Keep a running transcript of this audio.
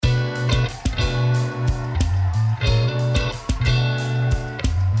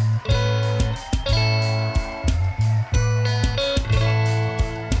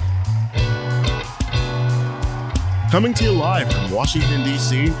Coming to you live from Washington,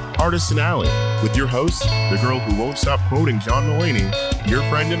 D.C., Artist Alley, with your host, the girl who won't stop quoting John Mulaney, your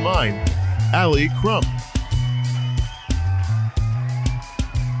friend and mine, Allie Crump.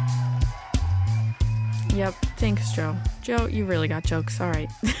 Yep, thanks, Joe. Joe, you really got jokes. All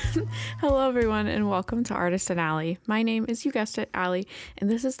right. Hello, everyone, and welcome to Artist and Alley. My name is, you guessed it, Allie, and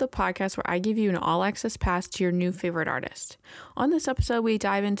this is the podcast where I give you an all-access pass to your new favorite artist. On this episode, we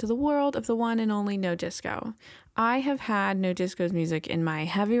dive into the world of the one and only No Disco. I have had No Disco's music in my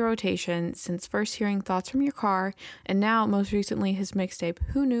heavy rotation since first hearing Thoughts from Your Car, and now, most recently, his mixtape,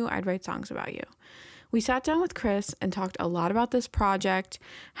 Who Knew I'd Write Songs About You. We sat down with Chris and talked a lot about this project,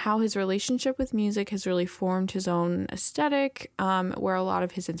 how his relationship with music has really formed his own aesthetic, where a lot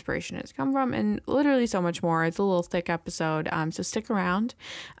of his inspiration has come from, and literally so much more. It's a little thick episode, so stick around.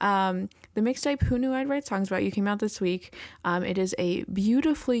 The mixtape Who Knew I'd Write Songs About You came out this week. It is a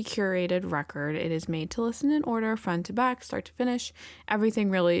beautifully curated record. It is made to listen in order, front to back, start to finish.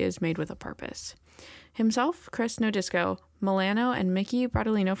 Everything really is made with a purpose. Himself, Chris No Disco, Milano, and Mickey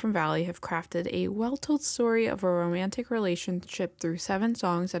Bradolino from Valley have crafted a well-told story of a romantic relationship through 7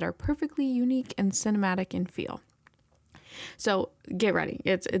 songs that are perfectly unique and cinematic in feel. So get ready.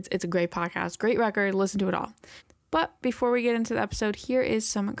 It's a great podcast, great record. Listen to it all. But before we get into the episode, here is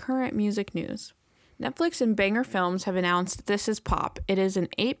some current music news. Netflix and Banger Films have announced This Is Pop. It is an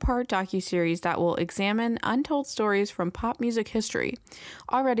 8-part docuseries that will examine untold stories from pop music history.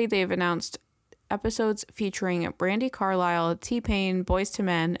 Already, they've announced episodes featuring Brandi Carlile, T-Pain, Boyz II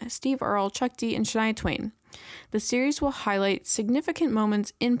Men, Steve Earle, Chuck D, and Shania Twain. The series will highlight significant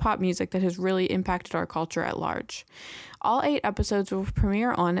moments in pop music that has really impacted our culture at large. All 8 episodes will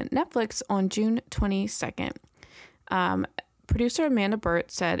premiere on Netflix on June 22nd. Producer Amanda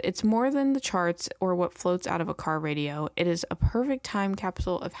Burt said, "It's more than the charts or what floats out of a car radio. It is a perfect time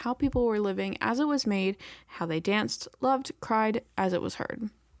capsule of how people were living as it was made, how they danced, loved, cried as it was heard."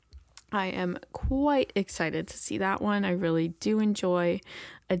 I am quite excited to see that one. I really do enjoy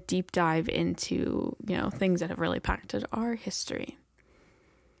a deep dive into, things that have really impacted our history.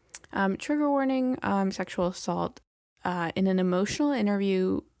 Trigger warning, sexual assault. In an emotional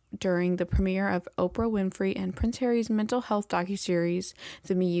interview during the premiere of Oprah Winfrey and Prince Harry's mental health docuseries,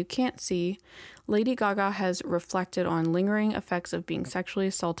 The Me You Can't See, Lady Gaga has reflected on lingering effects of being sexually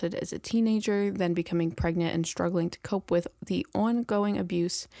assaulted as a teenager, then becoming pregnant and struggling to cope with the ongoing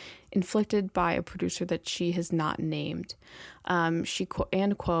abuse inflicted by a producer that she has not named. She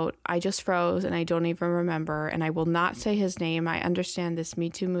quote, "I just froze and I don't even remember, and I will not say his name. I understand this Me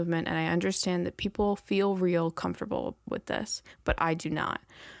Too movement, and I understand that people feel real comfortable with this, but I do not."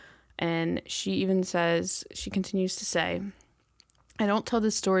 And she continues to say, "I don't tell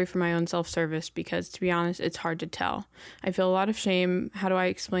this story for my own self-service because, to be honest, it's hard to tell. I feel a lot of shame. How do I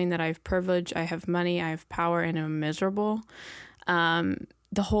explain that I have privilege, I have money, I have power, and I'm miserable?"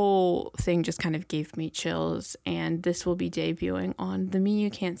 The whole thing just kind of gave me chills, and this will be debuting on The Me You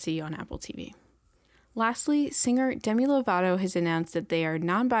Can't See on Apple TV. Lastly, singer Demi Lovato has announced that they are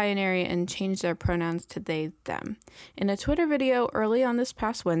non-binary and changed their pronouns to they, them. In a Twitter video early on this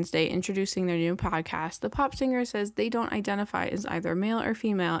past Wednesday introducing their new podcast, the pop singer says they don't identify as either male or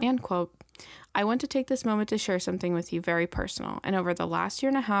female and, quote, "I want to take this moment to share something with you very personal, and over the last year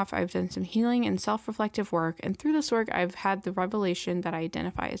and a half, I've done some healing and self-reflective work, and through this work, I've had the revelation that I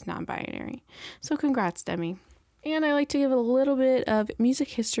identify as non-binary." So congrats, Demi. And I like to give a little bit of music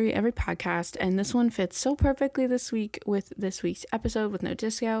history every podcast, and this one fits so perfectly this week with this week's episode with No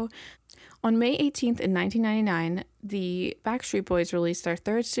Disco. On May 18th in 1999, the Backstreet Boys released their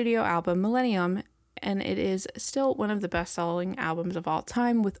 3rd studio album, Millennium, and it is still one of the best-selling albums of all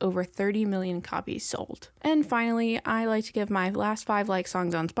time with over 30 million copies sold. And finally, I like to give my last 5 like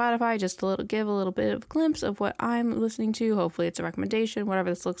songs on Spotify, just to give a little bit of a glimpse of what I'm listening to. Hopefully it's a recommendation,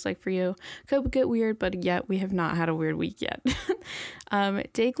 whatever this looks like for you. Could get weird, but yet we have not had a weird week yet.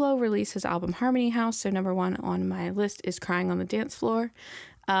 Dayglow released his album Harmony House, so number 1 on my list is Crying on the Dance Floor.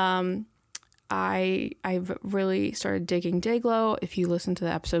 I've really started digging Dayglow. If you listen to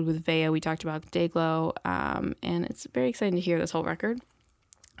the episode with Vea, we talked about Dayglow, and it's very exciting to hear this whole record.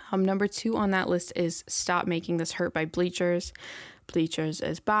 Number 2 on that list is Stop Making This Hurt by Bleachers. Bleachers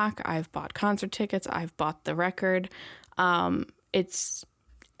is back. I've bought concert tickets. I've bought the record. It's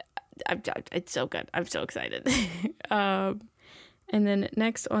so good. I'm so excited. And then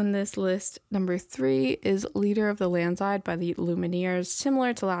next on this list, number 3 is Leader of the Landslide by the Lumineers.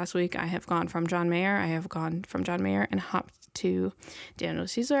 Similar to last week, I have gone from John Mayer. And hopped to Daniel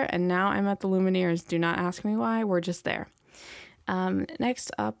Caesar, and now I'm at the Lumineers. Do not ask me why. We're just there.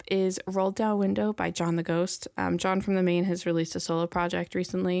 Next up is Rolled Down Window by John the Ghost. John from the Main has released a solo project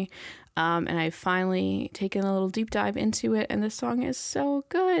recently, and I've finally taken a little deep dive into it, and this song is so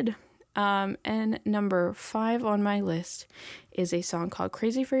good. And number 5 on my list is a song called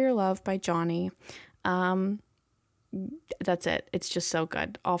Crazy for Your Love by Johnny. That's it. It's just so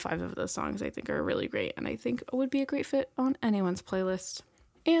good. All 5 of those songs I think are really great, and I think would be a great fit on anyone's playlist.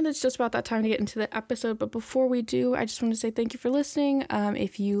 And it's just about that time to get into the episode. But before we do, I just want to say thank you for listening.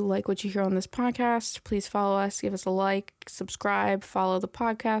 If you like what you hear on this podcast, please follow us, give us a like, subscribe, follow the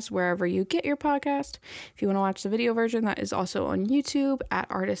podcast wherever you get your podcast. If you want to watch the video version, that is also on YouTube at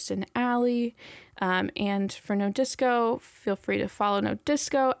Artist and Alley. And for No Disco, feel free to follow No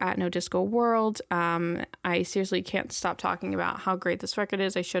Disco at No Disco World. I seriously can't stop talking about how great this record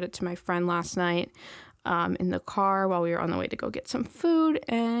is. I showed it to my friend last night. In the car while we were on the way to go get some food,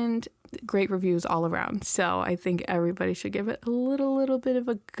 and great reviews all around. So I think everybody should give it a little bit of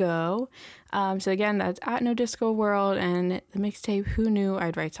a go. So again, that's at No Disco World and the mixtape Who Knew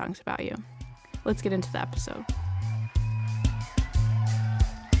I'd Write Songs About You. Let's get into the episode.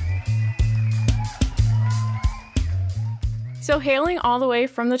 So hailing all the way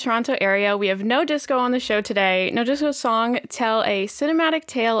from the Toronto area, we have No Disco on the show today. No Disco's song tell a cinematic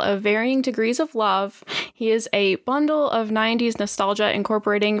tale of varying degrees of love. He is a bundle of 90s nostalgia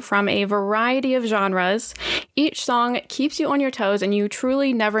incorporating from a variety of genres. Each song keeps you on your toes and you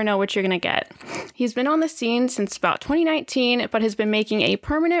truly never know what you're going to get. He's been on the scene since about 2019, but has been making a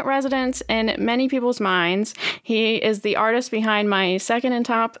permanent residence in many people's minds. He is the artist behind my second and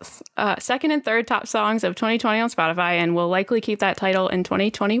third top songs of 2020 on Spotify, and will likely keep that title in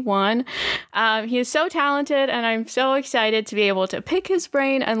 2021. He is so talented, and I'm so excited to be able to pick his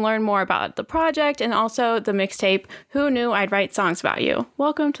brain and learn more about the project and also the mixtape Who Knew I'd Write Songs About You.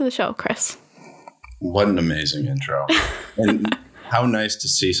 Welcome to the show, Chris. What an amazing intro. And how nice to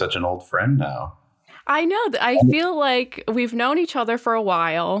see such an old friend now. I know. I feel like we've known each other for a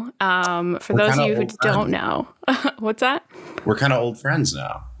while. For those of you who don't know. What's that? We're kind of old friends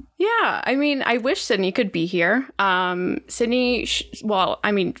now. Yeah, I mean, I wish Sydney could be here. Sydney,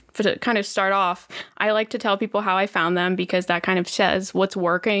 to kind of start off, I like to tell people how I found them because that kind of says what's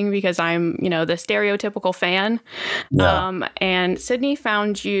working, because I'm, the stereotypical fan. Yeah. And Sydney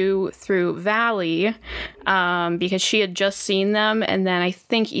found you through Valley because she had just seen them. And then I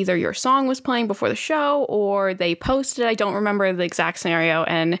think either your song was playing before the show or they posted. I don't remember the exact scenario.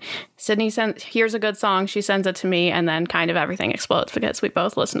 And Sydney here's a good song. She sends it to me, and then kind of everything explodes because we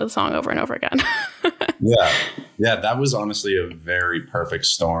both listen to the song over and over again. Yeah, that was honestly a very perfect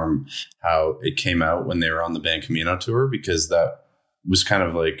storm how it came out when they were on the Band Camino tour, because that was kind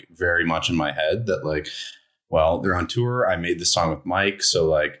of like very much in my head that like, well, they're on tour. I made this song with Mike, so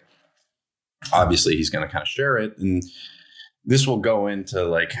like obviously he's going to kind of share it, and this will go into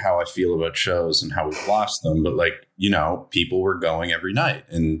like how I feel about shows and how we've lost them. But like, people were going every night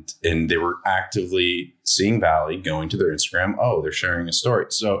and they were actively seeing Valley, going to their Instagram. Oh, they're sharing a story.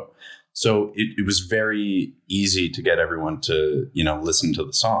 So it was very easy to get everyone to, listen to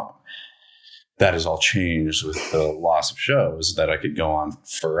the song. That has all changed with the loss of shows that I could go on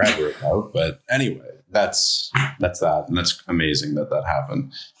forever about. But anyway, that's that. And that's amazing that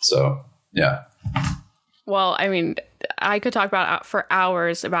happened. So, yeah. Well, I mean, I could talk about for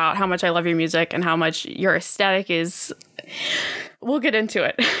hours about how much I love your music and how much your aesthetic is. We'll get into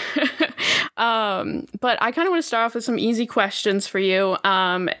it. But I kind of want to start off with some easy questions for you.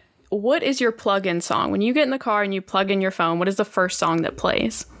 What is your plug-in song? When you get in the car and you plug in your phone, what is the first song that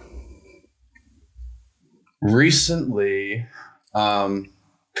plays? Recently,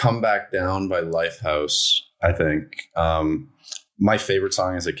 Come Back Down by Lifehouse, I think. My favorite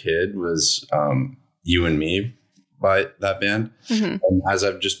song as a kid was You and Me by that band. Mm-hmm. And as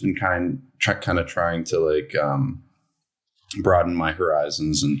I've just been kind of trying to like broaden my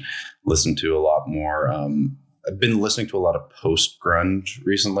horizons and listen to a lot more, I've been listening to a lot of post-grunge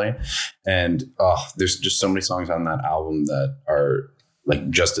recently, and there's just so many songs on that album that are like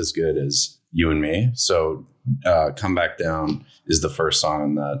just as good as You and Me. So Come Back Down is the first song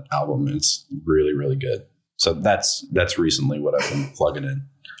on that album. It's really, really good. So that's recently what I've been plugging in.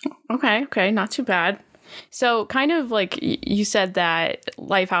 Okay, not too bad. So kind of like you said that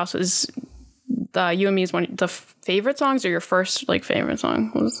Lifehouse was the You and Me is one of the favorite songs, or your first like favorite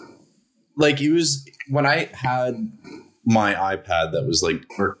song was? Like it was when I had my iPad that was like,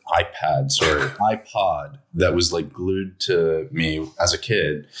 or iPod that was like glued to me as a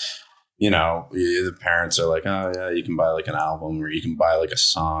kid. The parents are like, oh yeah, you can buy like an album or you can buy like a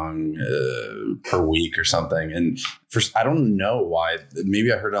song per week or something. And first, I don't know why,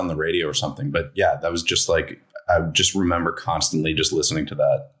 maybe I heard it on the radio or something, but yeah, that was just like, I just remember constantly just listening to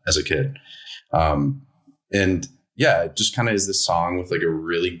that as a kid. And yeah, it just kind of is this song with like a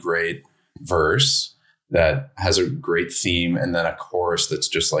really great verse that has a great theme, and then a chorus that's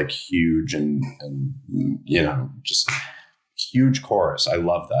just like huge and you know, just huge chorus. I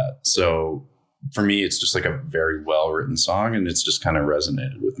love that. So for me, it's just like a very well written song, and it's just kind of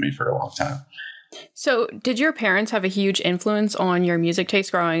resonated with me for a long time. So did your parents have a huge influence on your music taste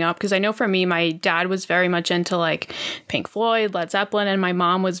growing up? Because I know for me, my dad was very much into like Pink Floyd, Led Zeppelin, and my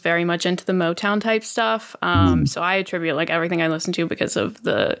mom was very much into the Motown type stuff. So I attribute like everything I listened to because of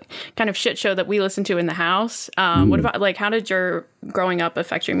the kind of shit show that we listened to in the house. What about like, how did your growing up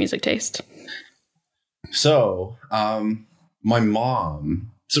affect your music taste? So my mom,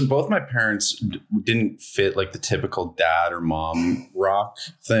 so both my parents didn't fit like the typical dad or mom rock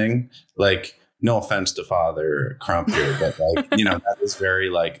thing. Like, no offense to Father Crump here, but like, you know, that is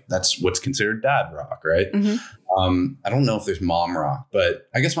very like, that's what's considered dad rock, right? I don't know if there's mom rock, but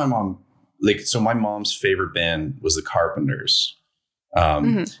I guess my mom, like, so my mom's favorite band was the Carpenters.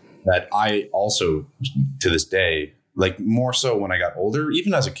 That I also, to this day, like more so when I got older,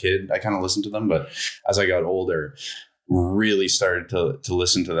 even as a kid, I kind of listened to them, but as I got older, really started to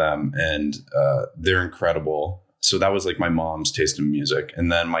listen to them, and they're incredible. So that was like my mom's taste in music.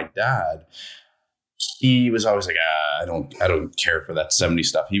 And then my dad, he was always like, I don't care for that 70s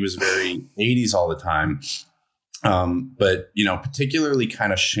stuff. He was very 80s all the time. But, you know, particularly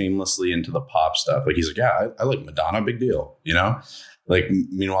kind of shamelessly into the pop stuff. Like he's like, yeah, I like Madonna, big deal, you know? Like,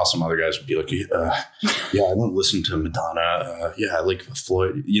 meanwhile, some other guys would be like, yeah, I don't listen to Madonna. Yeah, I like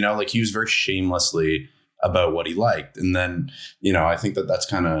Floyd, you know, like he was very shamelessly about what he liked. And then, you know, I think that's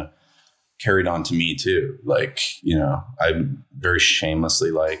kind of carried on to me too. Like, you know, I very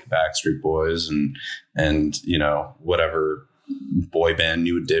shamelessly like Backstreet Boys and, you know, whatever boy band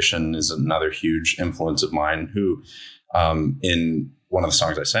New Edition is another huge influence of mine, who, in one of the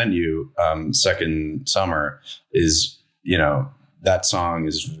songs I sent you, Second Summer, is, you know, that song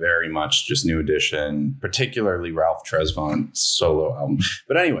is very much just New Edition, particularly Ralph Tresvant's solo album.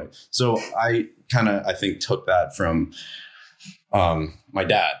 But anyway, so I think took that from my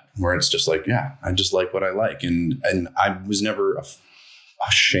dad, where it's just like, yeah, I just like what I like. And I was never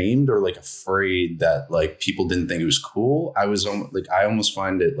ashamed or like afraid that like people didn't think it was cool. I was like, I almost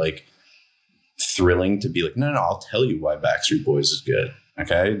find it like thrilling to be like, no, I'll tell you why Backstreet Boys is good.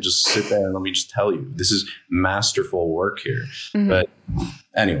 Okay, just sit there and let me just tell you, this is masterful work here. But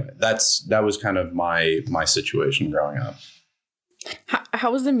anyway, that was kind of my situation growing up.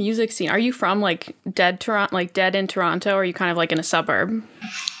 How was the music scene? Are you from like dead in Toronto, or are you kind of like in a suburb?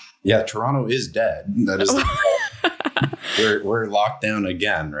 Yeah, Toronto is dead. That is, we're locked down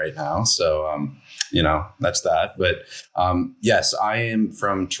again right now. So, you know, that's that. But yes, I am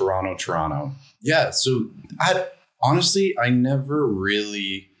from Toronto. Yeah. So honestly, I never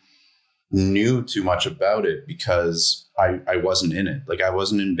really knew too much about it because I wasn't in it. Like I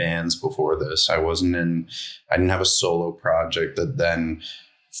wasn't in bands before this. I didn't have a solo project that then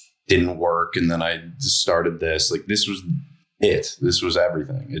didn't work. And then I started this. Like this was it. This was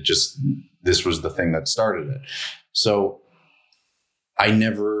everything. This was the thing that started it. So I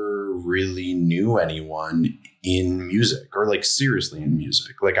never really knew anyone in music, or like seriously in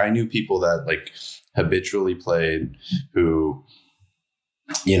music. Like I knew people that like habitually played, who,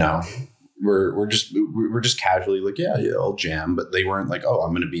 you know, we're just casually like, yeah, I'll jam, but they weren't like, oh,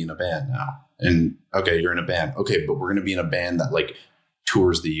 I'm going to be in a band now. And okay, you're in a band. Okay, but we're going to be in a band that like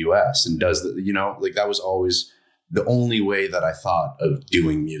tours the US and does the, you know, like that was always the only way that I thought of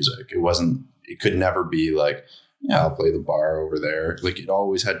doing music. It could never be like, yeah, I'll play the bar over there. Like it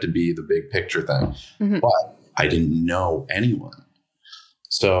always had to be the big picture thing. But I didn't know anyone.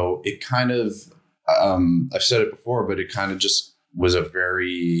 So it kind of, I've said it before, but it kind of just was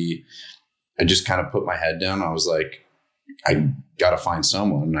I just kind of put my head down. I was like, I got to find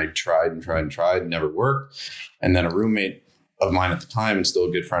someone. And I tried, never worked. And then a roommate of mine at the time, and still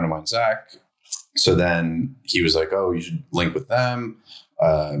a good friend of mine, Zach. So then he was like, oh, you should link with them.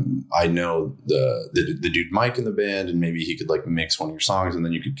 I know the dude Mike in the band, and maybe he could like mix one of your songs and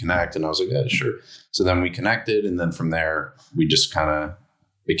then you could connect. And I was like, yeah, sure. So then we connected. And then from there, we just kind of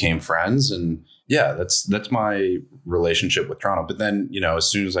became friends. And yeah, that's my relationship with Toronto. But then, you know, as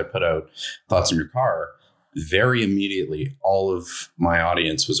soon as I put out Thoughts in Your Car, very immediately, all of my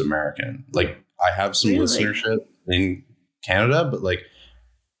audience was American. Like I have some listenership in Canada, but like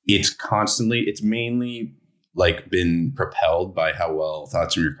it's mainly like been propelled by how well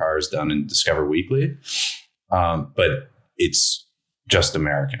Thoughts in Your Car is done in Discover Weekly. But it's just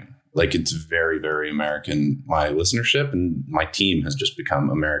American. Like it's very, very American, my listenership, and my team has just become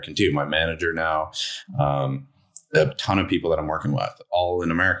American too. My manager now, a ton of people that I'm working with, all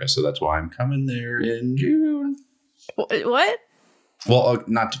in America. So that's why I'm coming there in June. What? Well,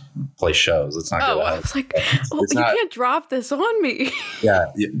 not to play shows. Let's not go I was like, you can't drop this on me.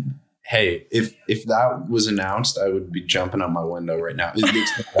 Yeah. Hey, if that was announced, I would be jumping out my window right now.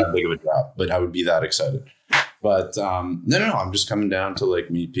 It's not that big of a drop, but I would be that excited. But no, I'm just coming down to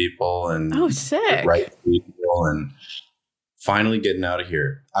like meet people and sick. Right people and finally getting out of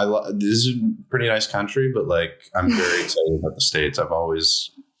here. This is a pretty nice country, but like I'm very excited about the States. I've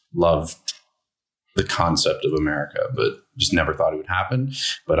always loved the concept of America, but just never thought it would happen.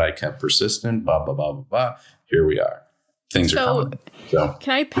 But I kept persistent. Blah blah blah blah blah. Here we are. Things are coming. So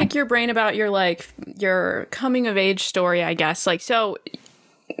can I pick your brain about your coming of age story? I guess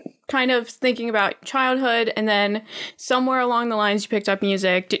kind of thinking about childhood, and then somewhere along the lines you picked up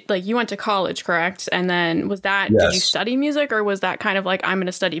music. You went to college, correct? And then was that, yes. Did you study music, or was that kind of like, I'm going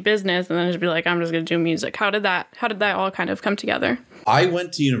to study business and then just be like, I'm just going to do music? How did that all kind of come together? I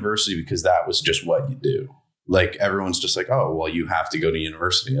went to university because that was just what you do. Like everyone's just like, oh, well, you have to go to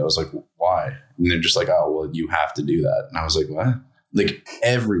university. I was like, why? And they're just like, oh, well, you have to do that. And I was like, what? Like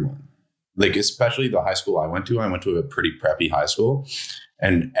everyone, like especially the high school I went to a pretty preppy high school.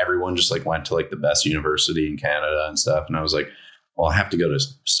 And everyone just like went to like the best university in Canada and stuff. And I was like, well, I have to go to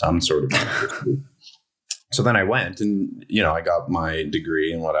some sort of university. So then I went and, I got my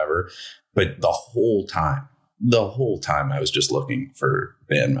degree and whatever. But the whole time I was just looking for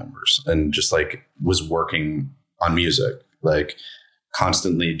band members and just like was working on music, like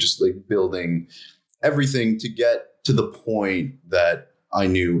constantly just like building everything to get to the point that I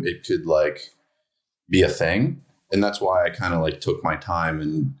knew it could like be a thing. And that's why I kind of like took my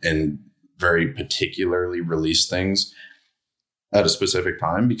time and very particularly released things at a specific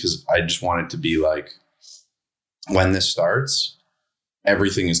time, because I just wanted to be like, when this starts,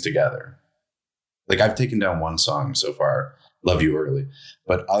 everything is together. Like I've taken down one song so far, Love You Early.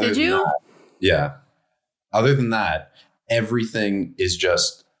 But other than that, everything is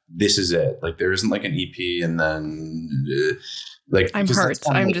just, this is it. Like there isn't like an EP and then I'm hurt.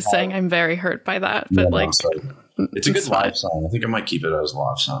 I'm just saying I'm very hurt by that. But it's a good live song. I think I might keep it as a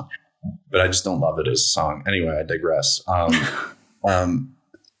live song, but I just don't love it as a song. Anyway, I digress.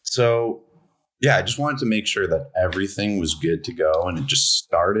 So yeah, I just wanted to make sure that everything was good to go and it just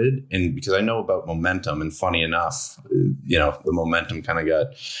started. And because I know about momentum, and funny enough, the momentum kind of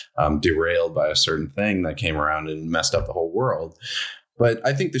got derailed by a certain thing that came around and messed up the whole world. But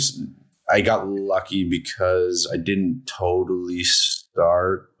I think I got lucky because I didn't totally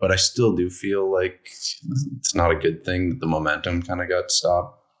start, but I still do feel like it's not a good thing that the momentum kind of got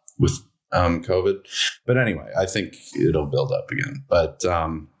stopped with COVID. But anyway, I think it'll build up again. But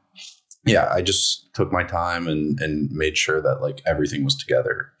yeah, I just took my time and made sure that like everything was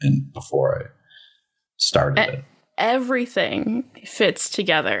together and before I started it. Everything fits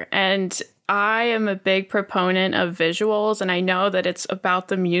together. And I am a big proponent of visuals, and I know that it's about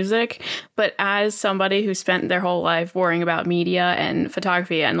the music, but as somebody who spent their whole life worrying about media and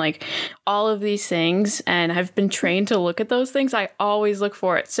photography and like all of these things, and I've been trained to look at those things, I always look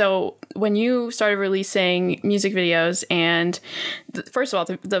for it. So when you started releasing music videos, and first of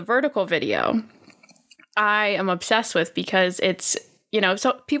all, the vertical video, I am obsessed with, because it's,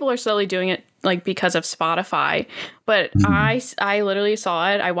 so people are slowly doing it like because of Spotify, but I literally saw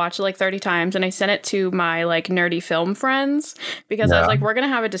it. I watched it like 30 times, and I sent it to my like nerdy film friends, because I was like, we're going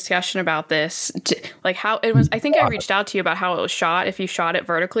to have a discussion about this, like how it was. I think I reached out to you about how it was shot, if you shot it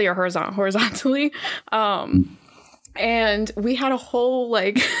vertically or horizontally. And we had a whole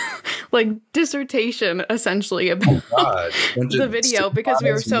like dissertation essentially about the video, because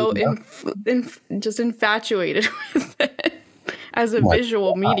we were so just infatuated with it as a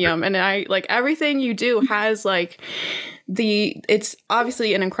visual medium. And I like everything you do has like it's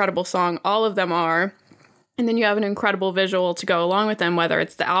obviously an incredible song. All of them are. And then you have an incredible visual to go along with them, whether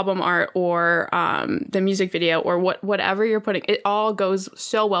it's the album art or the music video or whatever you're putting. It all goes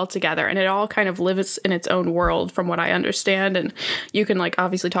so well together, and it all kind of lives in its own world from what I understand. And you can like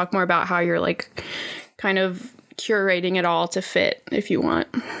obviously talk more about how you're like kind of curating it all to fit if you want.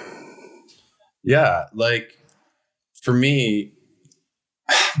 Yeah, like for me,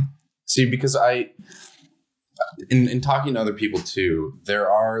 see, because in talking to other people too, there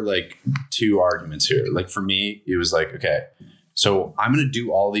are like two arguments here. Like for me, it was like, okay, so I'm going to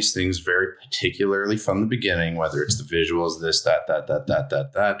do all these things very particularly from the beginning, whether it's the visuals, this,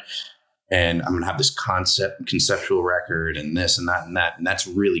 that. And I'm going to have this conceptual record and this and that and that. And that's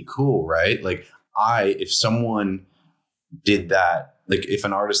really cool, right? Like if someone did that, like if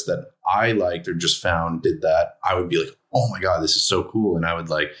an artist that I liked or just found did that, I would be like, oh my God, this is so cool. And I would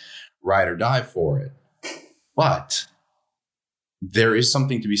like ride or die for it. But there is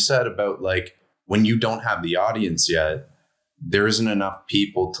something to be said about like when you don't have the audience yet, there isn't enough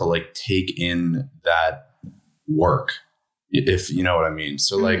people to like take in that work, if you know what I mean.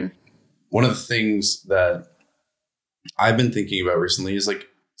 So like one of the things that I've been thinking about recently is like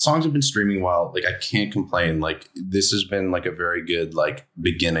songs have been streaming well. Like I can't complain. Like this has been like a very good like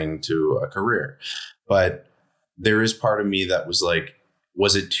beginning to a career. But there is part of me that was like,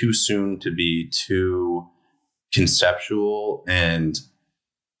 was it too soon to be too conceptual and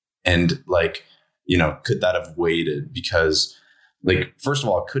like, you know, could that have waited? Because like, first of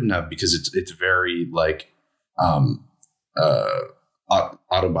all, it couldn't have, because it's very like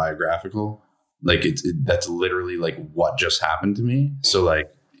autobiographical. Like that's literally like what just happened to me. So like,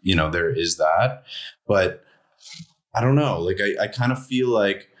 you know, there is that, but I don't know. Like I kind of feel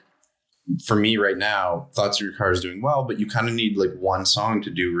like for me right now, Thoughts of Your Car is doing well, but you kind of need like one song to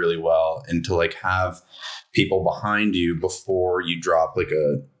do really well and to like have people behind you before you drop like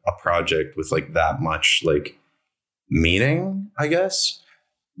a project with like that much like meaning, I guess.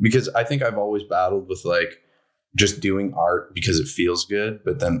 Because I think I've always battled with like just doing art because it feels good,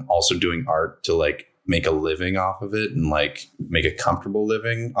 but then also doing art to like make a living off of it and like make a comfortable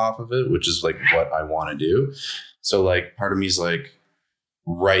living off of it, which is like what I want to do. So like part of me is like,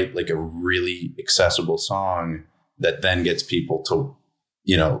 write like a really accessible song that then gets people to,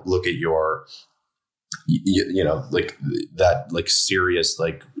 you know, look at your, you know, like that like serious,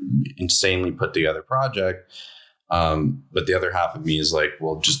 like insanely put together project. But the other half of me is like,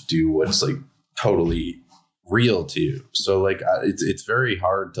 well, just do what's like totally real to you. So like it's very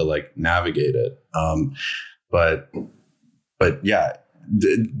hard to like navigate it. But yeah.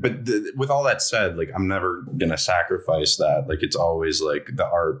 With all that said, like I'm never gonna sacrifice that. Like it's always like the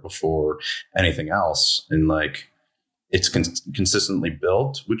art before anything else, and like it's consistently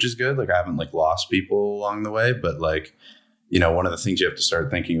built, which is good. Like I haven't like lost people along the way, but like, you know, one of the things you have to start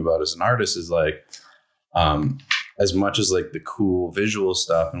thinking about as an artist is like, as much as like the cool visual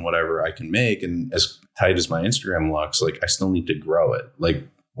stuff and whatever I can make, and as tight as my Instagram looks, like I still need to grow it. Like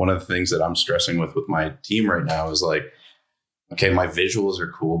one of the things that I'm stressing with my team right now is like, okay, my visuals are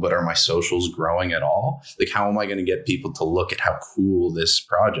cool, but are my socials growing at all? Like, how am I going to get people to look at how cool this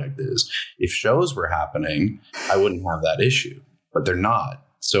project is? If shows were happening, I wouldn't have that issue, but they're not.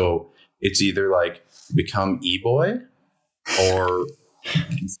 So it's either like become e-boy or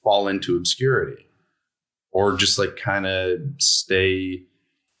fall into obscurity, or just like kind of stay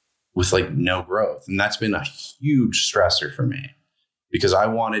with like no growth. And that's been a huge stressor for me because I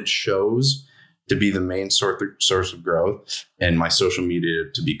wanted shows to be the main source of growth and my social media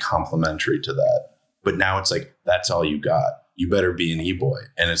to be complementary to that. But now it's like, that's all you got. You better be an e-boy.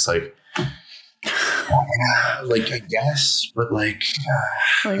 And it's like, like, I guess, but like,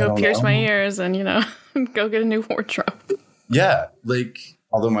 go pierce my ears and, you know, go get a new wardrobe. Yeah. Like,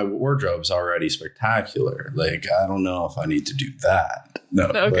 although my wardrobe's already spectacular, like, I don't know if I need to do that. No.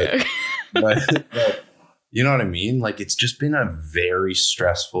 Okay. But you know what I mean? Like, it's just been a very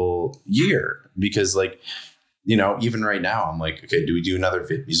stressful year because, like, you know, even right now, I'm like, okay, do we do another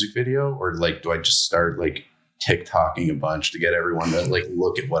music video? Or, like, do I just start, like, TikToking a bunch to get everyone to, like,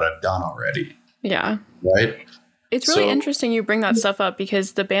 look at what I've done already? Yeah. Right? It's really interesting you bring that stuff up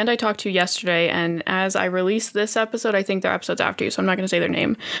because the band I talked to yesterday, and as I release this episode, I think their episode's after you, so I'm not going to say their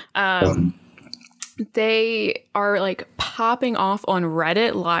name. They are like popping off on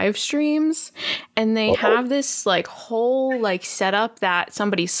Reddit live streams, and they have this like whole like setup that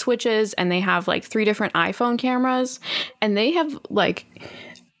somebody switches, and they have like 3 different iPhone cameras, and they have like,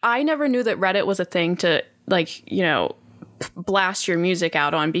 I never knew that Reddit was a thing to like, you know, blast your music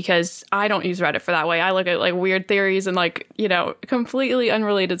out on, because I don't use Reddit for that way. I look at like weird theories and like, you know, completely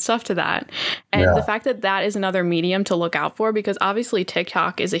unrelated stuff to that. And the fact that that is another medium to look out for, because obviously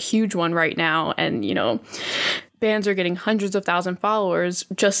TikTok is a huge one right now. And, you know, bands are getting hundreds of thousand followers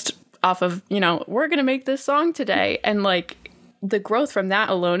just off of, you know, we're going to make this song today. And like the growth from that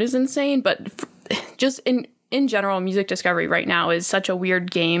alone is insane. But just in general, music discovery right now is such a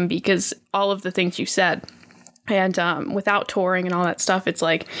weird game because all of the things you said. And without touring and all that stuff, it's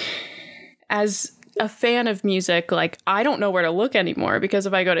like, as a fan of music, like, I don't know where to look anymore, because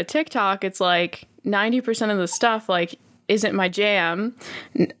if I go to TikTok, it's like 90% of the stuff, like, isn't my jam.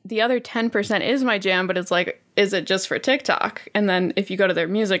 The other 10% is my jam, but it's like, is it just for TikTok? And then if you go to their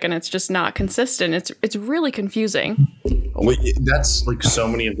music and it's just not consistent, it's really confusing. Well, that's like so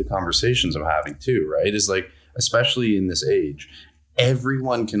many of the conversations I'm having too, right? Is like, especially in this age,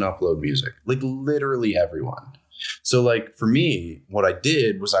 everyone can upload music, like literally everyone. So like for me, what I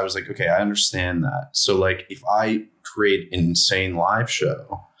did was I was like, okay, I understand that. So like if I create an insane live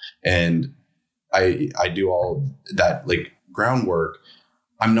show and I do all that like groundwork.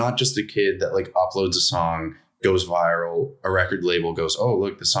 I'm not just a kid that like uploads a song, goes viral, a record label goes, oh,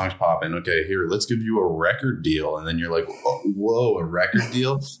 look, the song's popping. Okay, here, let's give you a record deal. And then you're like, oh, whoa, a record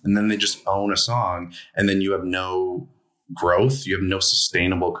deal? And then they just own a song. And then you have no growth. You have no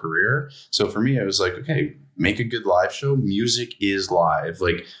sustainable career. So for me, I was like, okay, make a good live show. Music is live.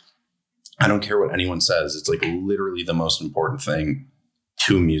 Like, I don't care what anyone says. It's like literally the most important thing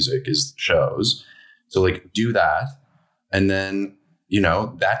to music is shows. So like do that. And then,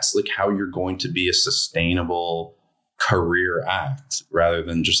 that's like how you're going to be a sustainable career act rather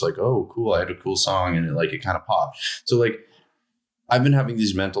than just like, oh, cool, I had a cool song and it kind of popped. So like I've been having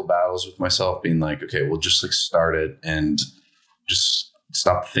these mental battles with myself being like, okay, well, just like start it and just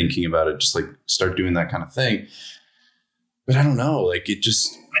stop thinking about it. Just like start doing that kind of thing. But I don't know, like it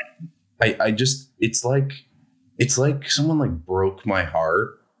just, it's like someone like broke my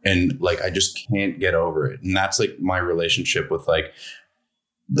heart and like, I just can't get over it. And that's like my relationship with like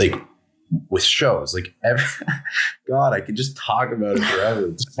with shows, like God, I could just talk about it forever.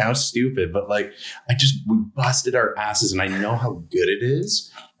 It sounds stupid, but like, we busted our asses and I know how good it is.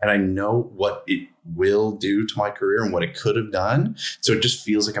 And I know what it will do to my career and what it could have done. So it just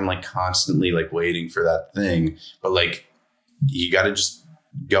feels like I'm like constantly like waiting for that thing, but like, you got to just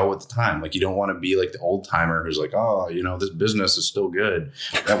go with the time. Like you don't want to be like the old timer who's like, oh, this business is still good.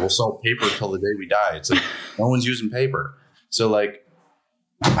 That will sell paper till the day we die. It's like, no one's using paper. So like,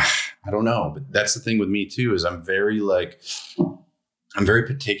 I don't know, but that's the thing with me too, is I'm very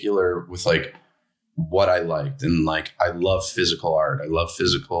particular with like what I liked. And like, I love physical art. I love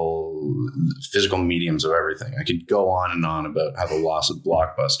physical mediums of everything. I could go on and on about how the loss of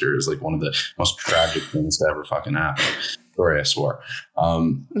Blockbuster is like one of the most tragic things to ever fucking happen. Sorry, I swore.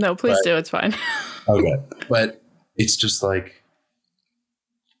 No, please do. It's fine. Okay. But it's just like,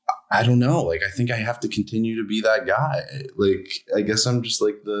 I don't know. Like, I think I have to continue to be that guy. Like, I guess I'm just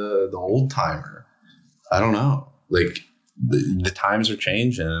like the old timer. I don't know. Like the times are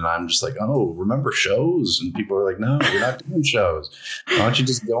changing and I'm just like, oh, remember shows? And people are like, no, we're not doing shows. Why don't you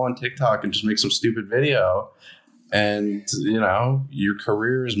just go on TikTok and just make some stupid video and, your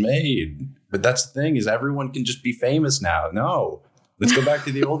career is made. But that's the thing is everyone can just be famous now. No. Let's go back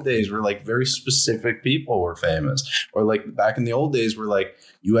to the old days where like very specific people were famous, or like back in the old days where like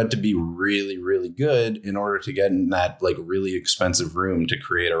you had to be really, really good in order to get in that like really expensive room to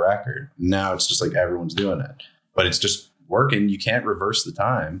create a record. Now it's just like everyone's doing it, but it's just working. You can't reverse the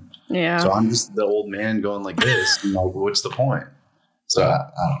time. Yeah. So I'm just the old man going like this. And like, what's the point? So I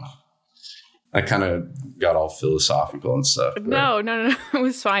don't know. I kind of got all philosophical and stuff. No, it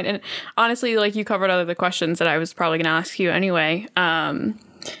was fine. And honestly, like you covered all of the questions that I was probably going to ask you anyway.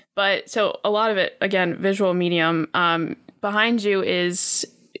 But so a lot of it, again, visual medium. Behind you is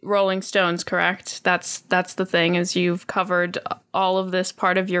Rolling Stones, correct? That's the thing, is you've covered all of this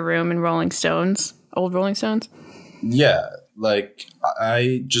part of your room in Rolling Stones, old Rolling Stones. Yeah, like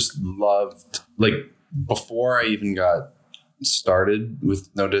I just loved, like before I even got started with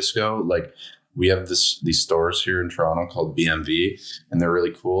No Disco, like we have these stores here in Toronto called BMV, and they're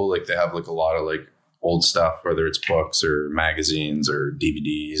really cool. Like they have like a lot of like old stuff, whether it's books or magazines or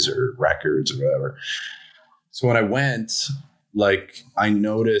DVDs or records or whatever. So when I went, like I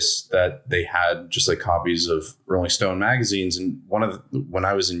noticed that they had just like copies of Rolling Stone magazines. And when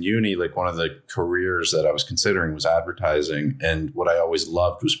I was in uni, like one of the careers that I was considering was advertising. And what I always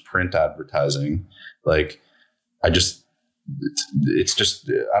loved was print advertising. Like it's just,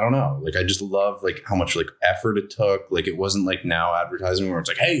 I don't know. Like, I just love like how much like effort it took. Like, it wasn't like now advertising where it's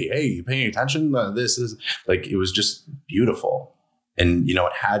like, hey, you paying attention? This is like, it was just beautiful. And,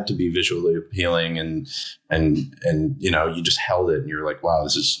 it had to be visually appealing and, you just held it and you're like, wow,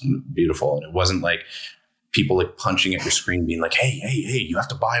 this is beautiful. And it wasn't like people like punching at your screen being like, hey, you have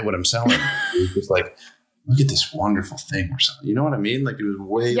to buy what I'm selling. It was just like, look at this wonderful thing or something. You know what I mean? Like it was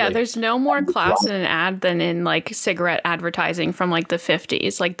way. Yeah, like, there's no more class in an ad than in like cigarette advertising from like the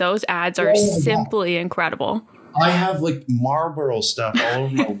 50s. Like those ads are simply incredible. I have like Marlboro stuff all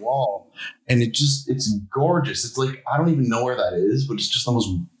over my wall and it's gorgeous. It's like, I don't even know where that is, but it's just the most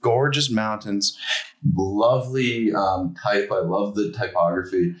gorgeous mountains, lovely type. I love the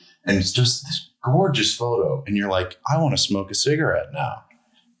typography and it's just this gorgeous photo. And you're like, I want to smoke a cigarette now.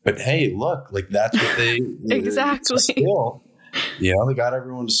 But hey, look, like that's what they exactly. Still, they got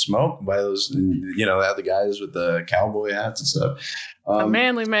everyone to smoke by those. They had the guys with the cowboy hats and stuff. A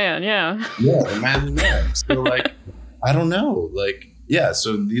manly man, yeah. Yeah, a manly man. So like, I don't know, like, yeah.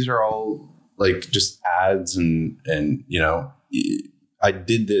 So these are all like just ads, and I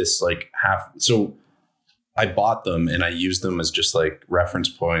did this like so I bought them and I used them as just like reference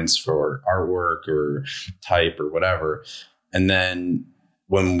points for artwork or type or whatever. And then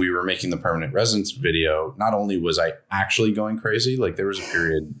when we were making the permanent residence video, not only was I actually going crazy, like there was a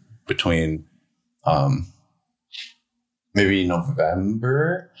period between maybe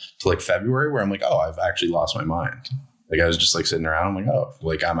November to like February where I'm like, oh, I've actually lost my mind. Like I was just like sitting around, I'm like, oh,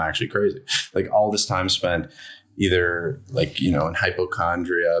 like I'm actually crazy. Like all this time spent either like, you know, in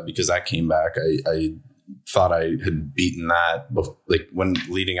hypochondria, because that came back. I thought I had beaten that, like when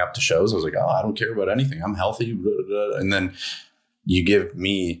leading up to shows, I was like, oh, I don't care about anything. I'm healthy. Blah, blah, blah. And then you give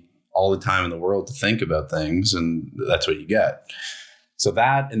me all the time in the world to think about things, and that's what you get. So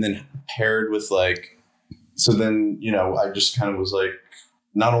that, and then paired with like, so then, you know, I just kind of was like,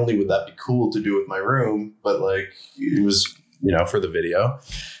 not only would that be cool to do with my room, but like it was, you know, for the video.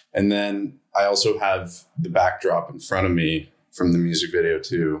 And then I also have the backdrop in front of me from the music video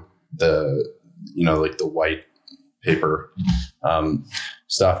too. The, you know, like the white paper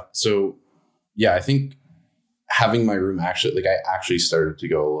stuff. So yeah, I think having my room actually, like I actually started to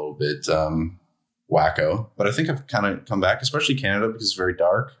go a little bit wacko, but I think I've kind of come back, especially Canada, because it's very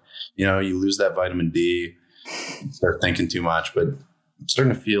dark. You know, you lose that vitamin D, start thinking too much, but I'm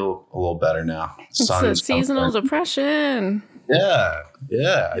starting to feel a little better now. It's the seasonal depression. Yeah.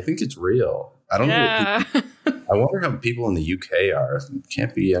 Yeah. I think it's real. I don't know. I wonder how people in the UK are. It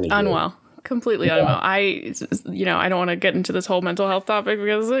can't be any unwell. Completely unwell. I don't want to get into this whole mental health topic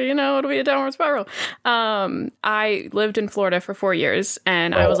because, you know, it'll be a downward spiral. I lived in Florida for 4 years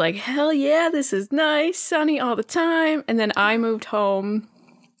and I was like, hell yeah, this is nice, sunny all the time. And then I moved home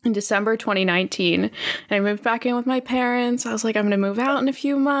in December 2019 and I moved back in with my parents. I was like, I'm going to move out in a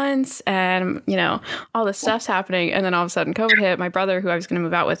few months and, you know, all this stuff's happening. And then all of a sudden COVID hit. My brother, who I was going to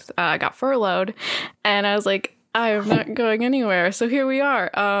move out with, got furloughed. And I was like, I'm not going anywhere. So here we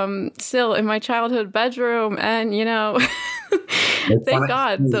are, still in my childhood bedroom. And, you know, thank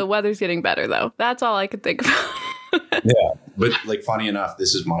God the weather's getting better, though. That's all I could think about. Yeah. But like, funny enough,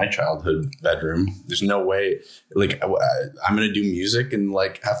 this is my childhood bedroom. There's no way, like, I'm going to do music and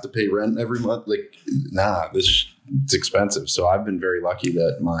like have to pay rent every month. Like, nah, it's expensive. So I've been very lucky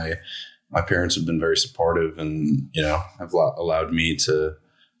that my parents have been very supportive and, you know, have allowed me to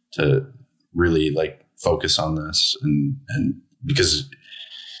really like focus on this and because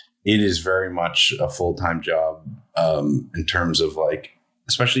it is very much a full-time job in terms of like,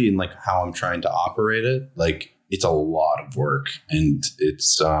 especially in like how I'm trying to operate it. Like it's a lot of work and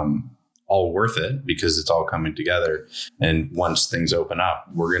it's all worth it because it's all coming together. And once things open up,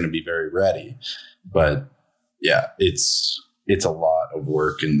 we're going to be very ready. But yeah, it's a lot of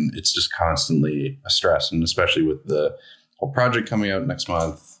work and it's just constantly a stress. And especially with the whole project coming out next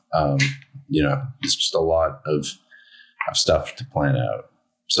month, you know, it's just a lot of stuff to plan out.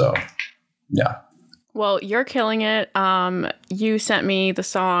 So, yeah. Well, you're killing it. You sent me the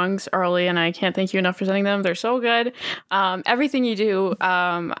songs early, and I can't thank you enough for sending them. They're so good. Everything you do,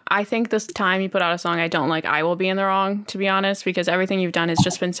 I think this time you put out a song I don't like, I will be in the wrong, to be honest, because everything you've done has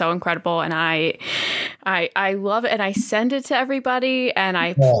just been so incredible, and I love it, and I send it to everybody, and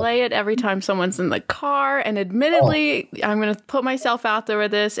I play it every time someone's in the car, and admittedly, I'm going to put myself out there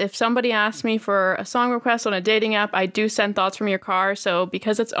with this. If somebody asks me for a song request on a dating app, I do send Thoughts from Your Car, so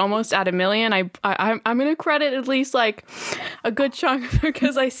because it's almost at 1 million, I'm going to credit at least like a good chunk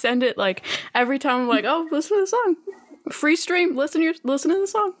because I send it like every time. I'm like, oh, listen to the song. Free stream. Listen to the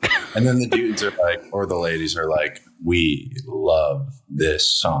song. And then the dudes are like, or the ladies are like, we love this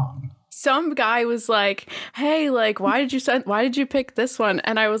song. Some guy was like, hey, like, why did you pick this one?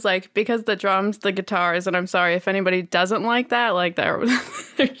 And I was like, because the drums, the guitars, and I'm sorry if anybody doesn't like that, like they're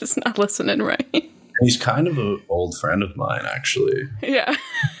just not listening right. He's kind of an old friend of mine, actually. Yeah.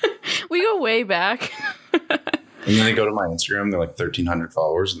 We go way back. And then they go to my Instagram, they're like 1,300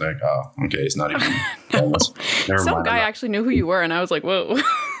 followers, and they're like, oh, okay, it's not even famous. Some guy actually knew who you were, and I was like, whoa,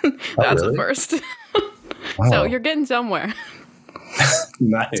 that's a first. Wow. So you're getting somewhere.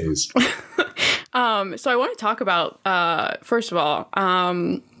 Nice. So I want to talk about, first of all,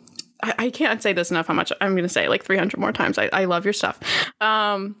 I can't say this enough how much I'm going to say like 300 more times. I love your stuff.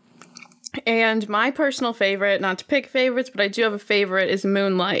 And my personal favorite, not to pick favorites, but I do have a favorite, is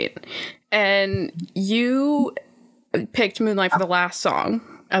Moonlight. And you picked Moonlight for the last song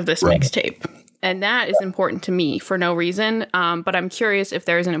of this mixtape. And that is important to me for no reason. But I'm curious if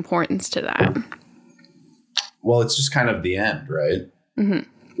there's an importance to that. Well, it's just kind of the end, right? Mm-hmm.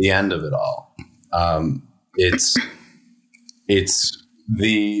 The end of it all. It's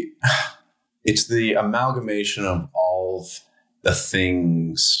the amalgamation of all of the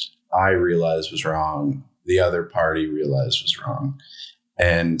things I realized was wrong, the other party realized was wrong.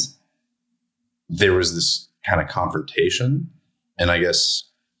 And there was this kind of confrontation. And I guess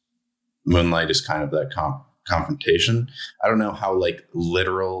Moonlight is kind of that confrontation. I don't know how like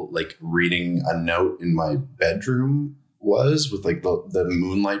literal, like reading a note in my bedroom was with like the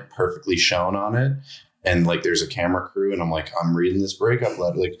moonlight perfectly shone on it. And like, there's a camera crew and I'm reading this breakup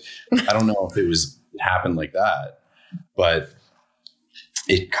letter. Like, I don't know if it happened like that, but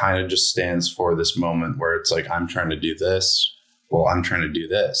it kind of just stands for this moment where it's like, I'm trying to do this. Well, I'm trying to do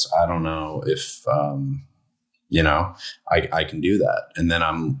this. I don't know if, I can do that. And then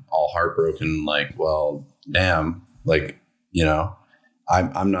I'm all heartbroken. Like, well, damn, like,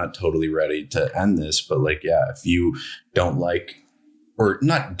 I'm not totally ready to end this, but like, yeah, if you don't like, or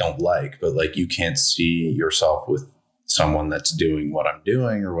not don't like, but like you can't see yourself with someone that's doing what I'm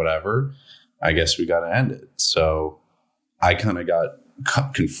doing or whatever, I guess we got to end it. So I kind of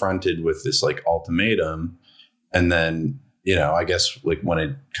got confronted with this like ultimatum. And then, I guess like when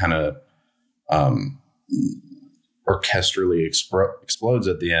it kind of orchestrally explodes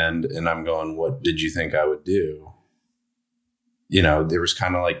at the end and I'm going, what did you think I would do? There was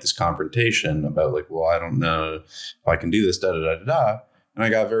kind of like this confrontation about like, well, I don't know if I can do this, da, da, da, da, da. And I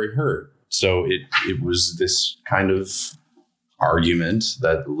got very hurt. So it was this kind of argument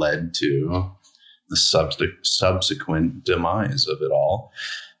that led to the subsequent demise of it all.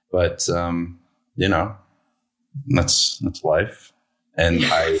 But, that's life. And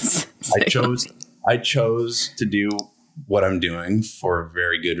I chose to do what I'm doing for a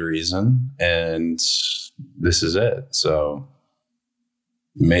very good reason. And this is it. So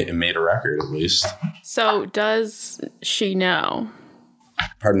it made a record at least. So does she know?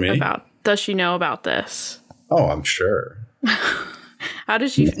 Pardon me? Does she know about this? Oh, I'm sure. How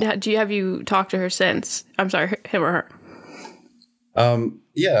does she, have you talked to her since? I'm sorry, him or her?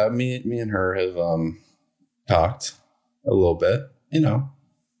 Yeah, me and her have, talked a little bit,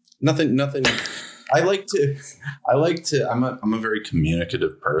 nothing. I'm a very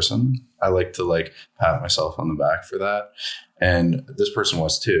communicative person. I like to like pat myself on the back for that. And this person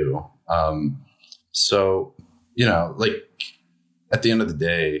was too. So, like at the end of the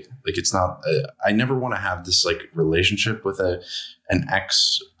day, like it's not, I never want to have this like relationship with an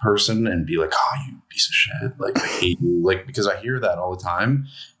ex person and be like, oh, you piece of shit. Like I hate you. Like, because I hear that all the time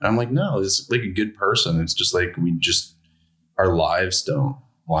and I'm like, no, it's like a good person. It's just like, our lives don't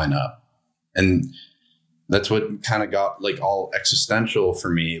line up. And that's what kind of got like all existential for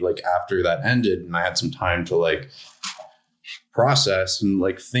me. Like after that ended and I had some time to like process and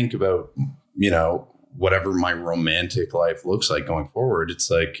like think about, whatever my romantic life looks like going forward. It's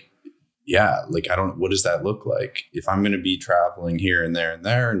like, yeah, like, what does that look like? If I'm going to be traveling here and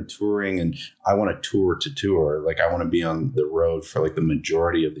there and touring and I want to tour to tour, like I want to be on the road for like the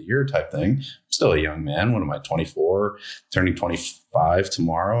majority of the year type thing. I'm still a young man. What am I, 24, turning 25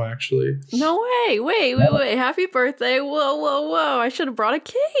 tomorrow, actually? No way. Wait. Happy birthday. Whoa. I should have brought a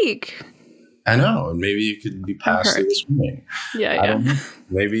cake. I know. And maybe you could be passed through this morning. Yeah. I don't know.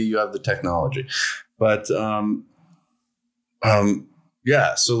 Maybe you have the technology, but,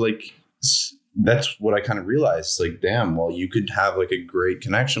 yeah. So like, that's what I kind of realized. Like, damn, well, you could have like a great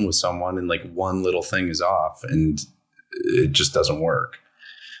connection with someone and like one little thing is off and it just doesn't work.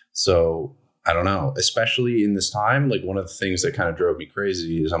 So I don't know, especially in this time, like one of the things that kind of drove me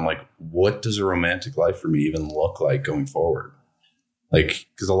crazy is I'm like, what does a romantic life for me even look like going forward? Like,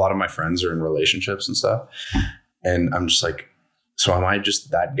 because a lot of my friends are in relationships and stuff. And I'm just like, so am I just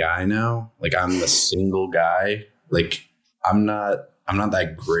that guy now? Like I'm the single guy. Like I'm not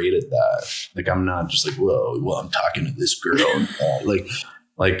that great at that. Like, I'm not just like, whoa, well, I'm talking to this girl. Like,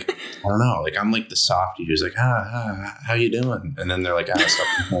 I don't know. Like, I'm like the softie who's like, how you doing? And then they're like,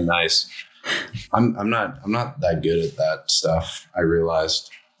 something nice. I'm not that good at that stuff. I realized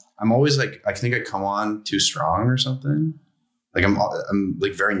I'm always like, I think I come on too strong or something. Like I'm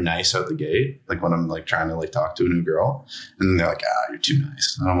like very nice out the gate. Like when I'm like trying to like talk to a new girl and then they're like, you're too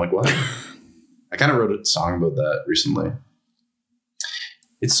nice. And I'm like, what? I kind of wrote a song about that recently.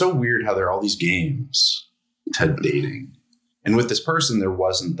 It's so weird how there are all these games to dating. And with this person, there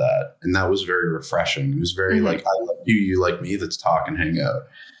wasn't that. And that was very refreshing. It was very like, I like you, you like me, let's talk and hang out.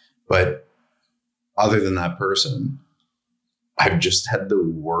 But other than that person, I've just had the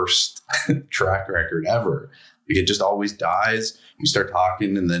worst track record ever. Like it just always dies. You start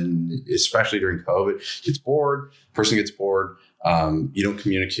talking and then, especially during COVID, gets bored, person gets bored. You don't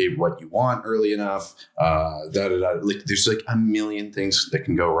communicate what you want early enough. Like there's like a million things that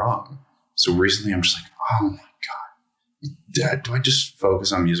can go wrong. So recently I'm just like, oh my God, do I just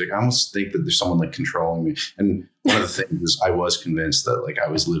focus on music? I almost think that there's someone like controlling me. And one of the things is I was convinced that like I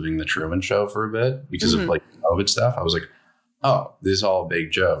was living the Truman Show for a bit because of like COVID stuff. I was like, oh, this is all a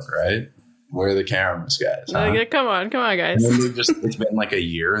big joke, right? where are the cameras, guys? Huh? Like, come on, guys. And then it's been like a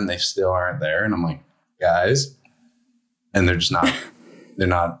year and they still aren't there. And I'm like, guys, and they're just not, they're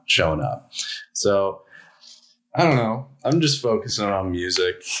not showing up. So I don't know. I'm just focusing on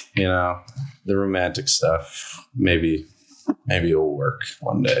music, you know, the romantic stuff. Maybe it'll work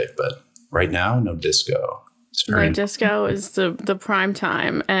one day, but right now, no disco. No, disco is the prime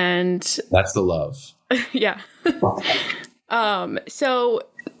time, and that's the love. Yeah. So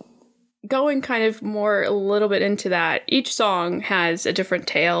going kind of more a little bit into that, each song has a different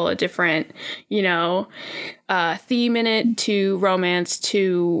tale, a different, you know, theme in it, to romance,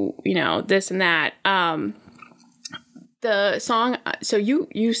 to, you know, this and that. The song, so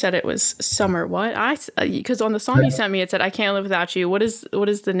you said it was Summer. What? Because on the song you sent me, it said, "I Can't Live Without You." What is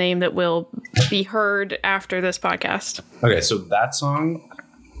the name that will be heard after this podcast? Okay, so that song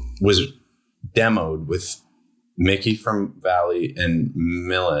was demoed with Mickey from Valley and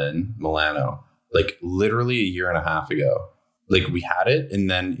Milano, like literally a year and a half ago. Like we had it, and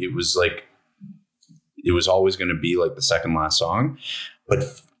then it was like, it was always going to be like the second last song.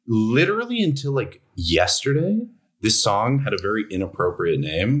 But literally until like yesterday, this song had a very inappropriate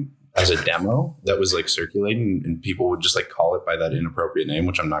name as a demo that was like circulating, and people would just like call it by that inappropriate name,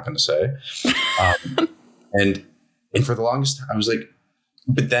 which I'm not going to say. And for the longest time, I was like,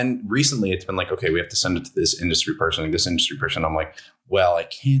 but then recently it's been like, okay, we have to send it to this industry person. I'm like, well, I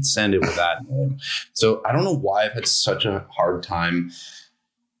can't send it with that name. So I don't know why I've had such a hard time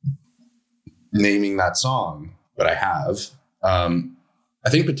naming that song, but I have. I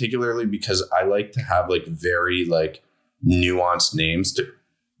think particularly because I like to have like very like nuanced names to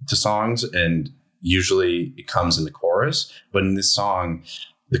songs, and usually it comes in the chorus. But in this song,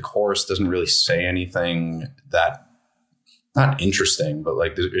 the chorus doesn't really say anything that, not interesting, but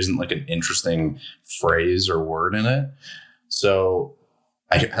like there isn't like an interesting phrase or word in it. So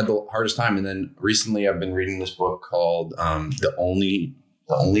I had the hardest time. And then recently I've been reading this book called The Only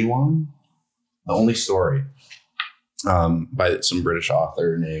Story. By some British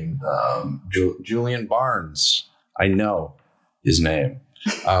author named Julian Barnes. I know his name.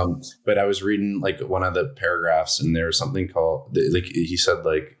 But I was reading like one of the paragraphs, and there was something called, like he said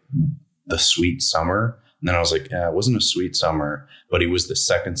like the sweet summer. And then I was like, yeah, it wasn't a sweet summer, but it was the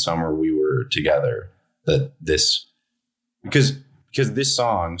second summer we were together. Because this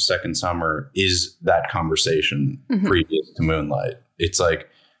song, Second Summer, is that conversation previous to Moonlight. It's like,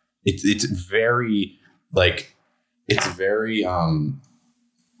 it's very like, it's very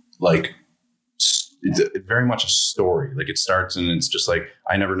like it's very much a story. Like it starts and it's just like,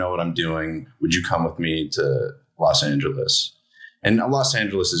 I never know what I'm doing. Would you come with me to Los Angeles? And Los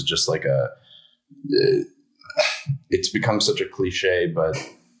Angeles is just like it's become such a cliche, but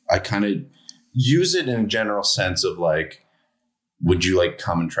I kind of use it in a general sense of like, would you like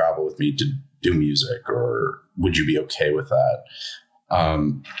come and travel with me to do music, or would you be okay with that?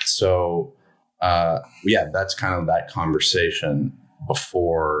 Yeah, that's kind of that conversation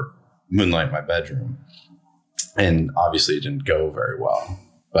before Moonlight in My Bedroom. And obviously it didn't go very well.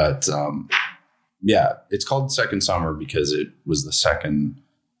 But yeah, it's called Second Summer because it was the second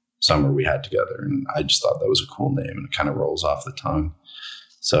summer we had together. And I just thought that was a cool name, and it kind of rolls off the tongue.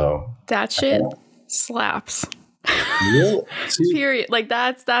 So that shit slaps. Yeah. Period. Like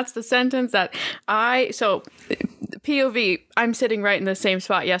that's the sentence that POV, I'm sitting right in the same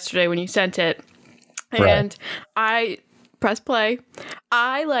spot yesterday when you sent it. And I pressed play.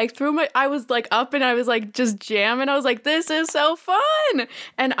 I was like up and I was like just jamming. I was like, this is so fun.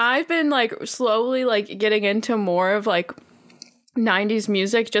 And I've been like slowly like getting into more of like 90s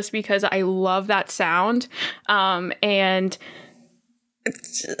music just because I love that sound. And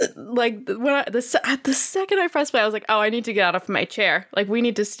like the second I pressed play, I was like, oh, I need to get out of my chair. Like we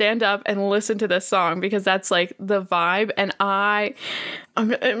need to stand up and listen to this song because that's like the vibe. And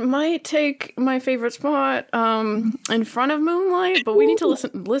it might take my favorite spot in front of Moonlight, but we need to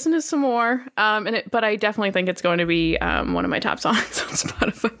listen to some more. But I definitely think it's going to be one of my top songs on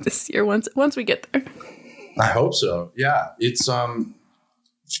Spotify this year once we get there. I hope so. Yeah, it's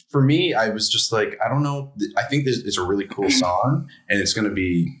for me, I was just like, I don't know. I think this is a really cool song, and it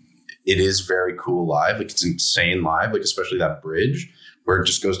is very cool live. Like it's insane live, like especially that bridge where it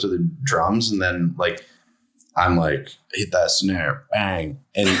just goes to the drums, and then like I'm like, hit that snare, bang,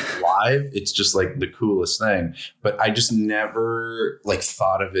 and live, it's just like the coolest thing. But I just never like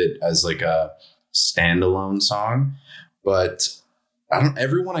thought of it as like a standalone song. But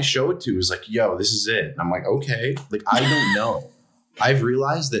everyone I show it to is like, yo, this is it. And I'm like, okay, like I don't know. I've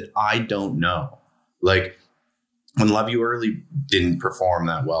realized that I don't know. Like when Love You Early didn't perform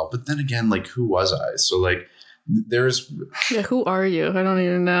that well, but then again, like who was I? So like there's Yeah, who are you? I don't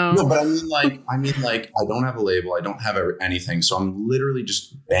even know. no, but I mean like I don't have a label, I don't have anything, so I'm literally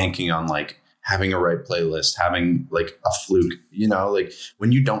just banking on like having a right playlist, having like a fluke, you know, like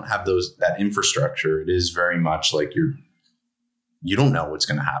when you don't have that infrastructure, it is very much like you don't know what's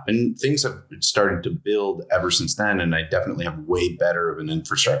going to happen. Things have started to build ever since then. And I definitely have way better of an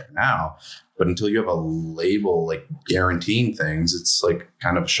infrastructure now, but until you have a label, like guaranteeing things, it's like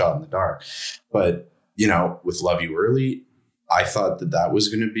kind of a shot in the dark. But, you know, with Love You Early, I thought that was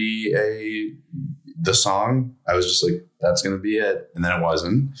going to be the song. I was just like, that's going to be it. And then it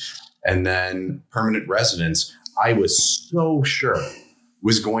wasn't. And then Permanent Residence, I was so sure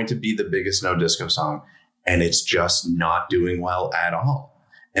was going to be the biggest no disco song. And it's just not doing well at all.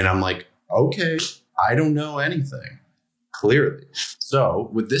 And I'm like, okay, I don't know anything, clearly. So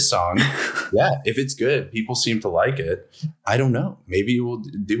with this song, yeah, if it's good, people seem to like it. I don't know. Maybe it will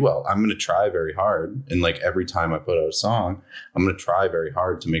do well. I'm going to try very hard. And like every time I put out a song, I'm going to try very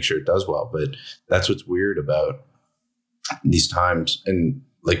hard to make sure it does well. But that's what's weird about these times. And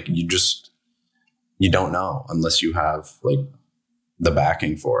like, you don't know unless you have like the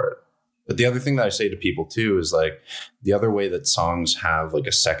backing for it. But the other thing that I say to people too is like the other way that songs have like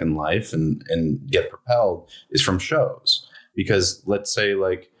a second life and get propelled is from shows. Because let's say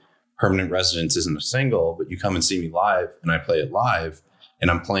like Permanent Residence isn't a single, but you come and see me live and I play it live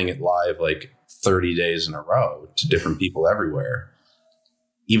and I'm playing it live like 30 days in a row to different people everywhere.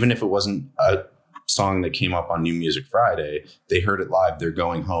 Even if it wasn't a song that came up on New Music Friday, they heard it live, they're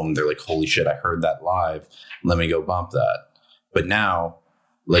going home, they're like, holy shit, I heard that live, let me go bump that. But now,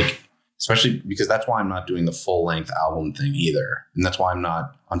 like, especially because that's why I'm not doing the full length album thing either. And that's why I'm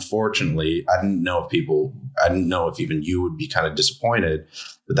not, unfortunately, I didn't know if even you would be kind of disappointed,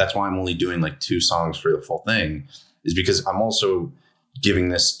 but that's why I'm only doing like 2 songs for the full thing, is because I'm also giving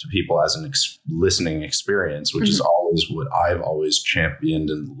this to people as an listening experience, which is always what I've always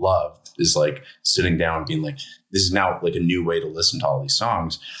championed and loved, is like sitting down and being like, this is now like a new way to listen to all these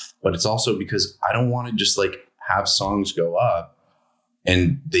songs. But it's also because I don't want to just like have songs go up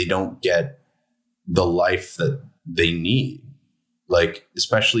and they don't get the life that they need. Like,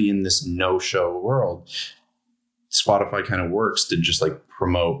 especially in this no-show world, Spotify kind of works to just like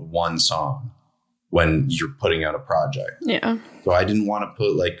promote one song when you're putting out a project. Yeah. So I didn't want to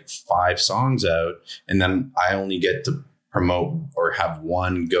put like 5 songs out and then I only get to promote or have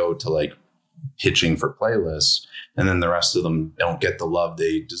one go to like pitching for playlists. And then the rest of them don't get the love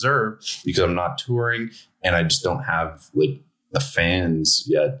they deserve because I'm not touring and I just don't have like the fans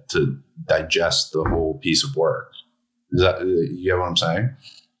yet to digest the whole piece of work. Is that, you get what I'm saying?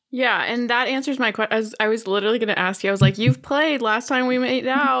 Yeah, and that answers my question. I was literally going to ask you. I was like, "You've played last time we made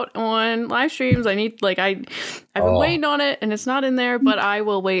out on live streams. I need like I've been waiting on it, and it's not in there, but I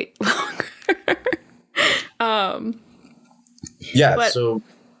will wait longer." Yeah. But, so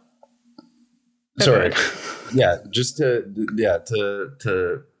sorry. Yeah, just to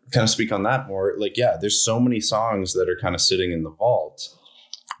kind of speak on that more. Like, yeah, there's so many songs that are kind of sitting in the vault,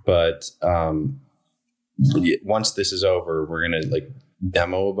 but once this is over, we're gonna like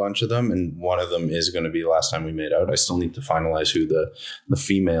demo a bunch of them, and one of them is going to be Last Time We Made Out. I still need to finalize who the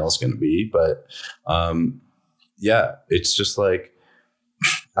female is going to be, but yeah, it's just like,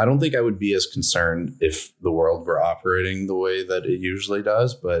 I don't think I would be as concerned if the world were operating the way that it usually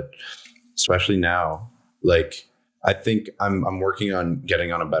does, but especially now, like, I think I'm working on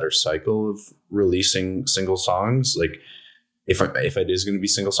getting on a better cycle of releasing single songs. Like, if it is going to be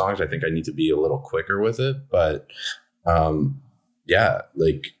single songs, I think I need to be a little quicker with it, but yeah,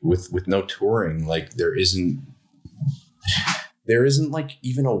 like with no touring, like there isn't like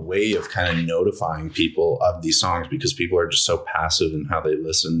even a way of kind of notifying people of these songs because people are just so passive in how they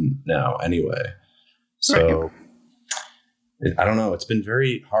listen now anyway. So right. I don't know. It's been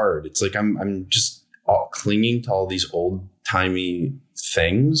very hard. It's like I'm just clinging to all these old timey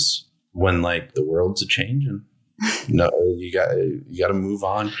things when like the world's a changing. No, you got to move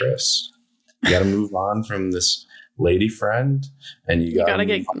on, Chris. You got to move on from this lady friend, and you gotta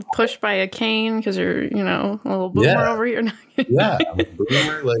get pushed by a cane because you're, you know, a little boomer over here. Yeah, I'm a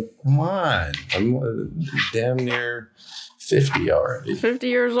boomer. Like, come on, I'm damn near 50 already. 50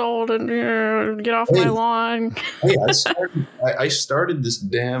 years old, and get off my lawn. Hey, I started this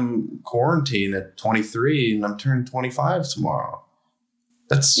damn quarantine at 23, and I'm turning 25 tomorrow.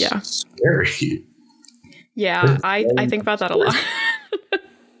 That's scary. Yeah, I think about that a lot.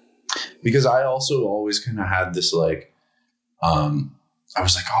 Because I also always kind of had this like I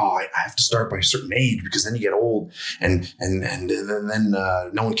was like, oh, I have to start by a certain age because then you get old and then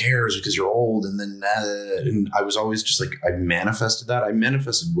no one cares because you're old. And then and I was always just like, I manifested that. I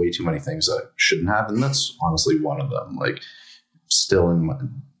manifested way too many things that I shouldn't have. And that's honestly one of them. Like still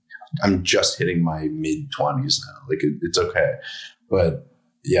I'm just hitting my mid 20s now. Like it's okay. But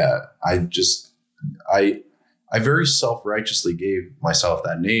yeah, I very self-righteously gave myself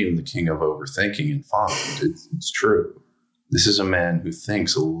that name, the king of overthinking and fond. It's true. This is a man who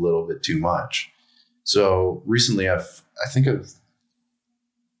thinks a little bit too much. So recently I've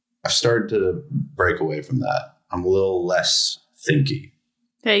started to break away from that. I'm a little less thinky.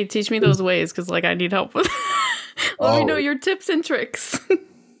 Hey, teach me those ways because like I need help with let me know your tips and tricks.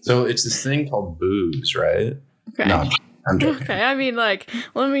 So it's this thing called booze, right? Okay. No, I'm joking. Okay, I mean like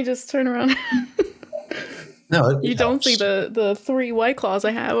let me just turn around. No, you don't see the 3 White Claws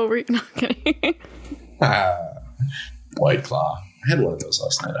I have over here. No, okay. White Claw. I had one of those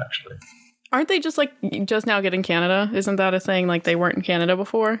last night, actually. Aren't they just like just now getting Canada? Isn't that a thing? Like they weren't in Canada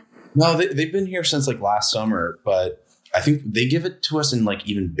before? No, they've been here since like last summer, but I think they give it to us in like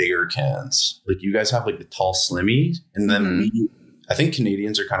even bigger cans. Like you guys have like the tall Slimmy, and then I think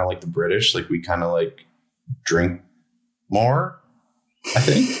Canadians are kind of like the British. Like we kind of like drink more, I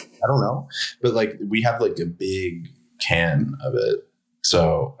think. I don't know. But like we have like a big can of it.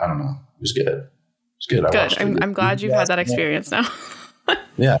 So I don't know. It was good. Good. I'm glad you've had that experience now.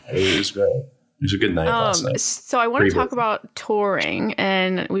 Yeah, it was great. It was a good night last night. So I want to talk about touring,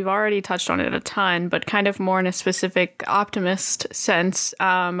 and we've already touched on it a ton, but kind of more in a specific optimist sense.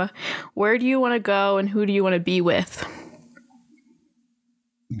 Where do you want to go, and who do you want to be with?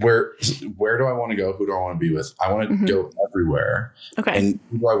 Where do I want to go? Who do I want to be with? I want to go everywhere. Okay. And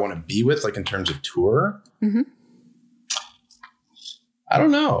who do I want to be with, like in terms of tour? Mm-hmm. I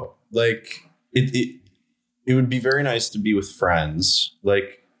don't know. Like it would be very nice to be with friends.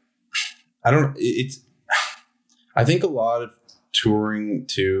 Like I think a lot of touring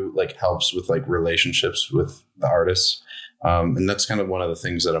too like helps with like relationships with the artists. And that's kind of one of the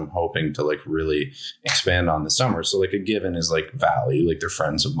things that I'm hoping to like really expand on this summer. So like a given is like Valley, like they're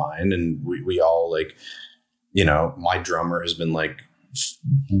friends of mine. And we all like, you know, my drummer has been like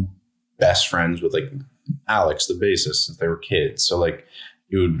best friends with like Alex, the bassist, since they were kids. So like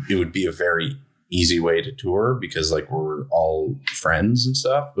it would be a very easy way to tour because like we're all friends and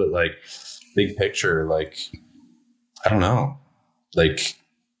stuff. But like big picture, like, I don't know, like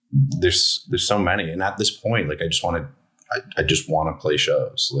there's so many. And at this point, like I just want to play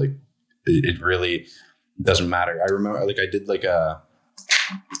shows. Like it really doesn't matter. I remember like I did like a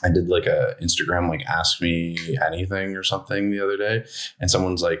Instagram, like ask me anything or something the other day. And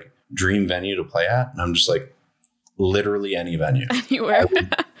someone's like dream venue to play at. And I'm just like literally any venue. Anywhere.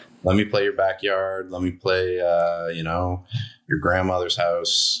 Let me play your backyard. Let me play, your grandmother's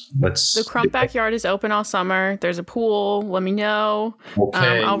house. The Crump backyard is open all summer. There's a pool. Let me know.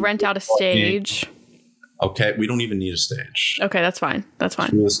 Okay. I'll rent out a stage. Okay, we don't even need a stage. Okay, that's fine. That's fine.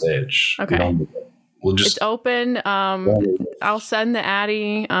 Do a stage. Okay. We'll just. It's open. I'll send the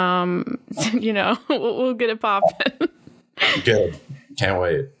Addy. We'll get it popping. Good. Can't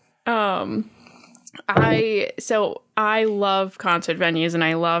wait. I love concert venues and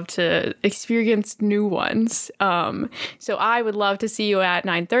I love to experience new ones. So I would love to see you at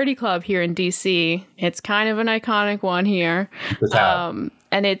 930 Club here in DC. It's kind of an iconic one here.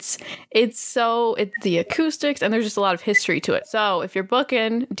 And it's the acoustics and there's just a lot of history to it. So if you're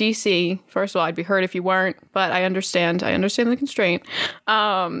booking DC, first of all, I'd be hurt if you weren't, but I understand the constraint.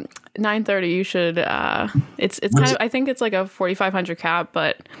 930, you should, it's kind of, I think it's like a 4,500 cap,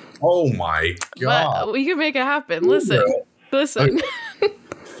 but. Oh my God. But we can make it happen. Listen. Okay.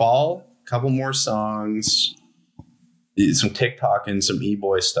 Fall, couple more songs, some TikTok and some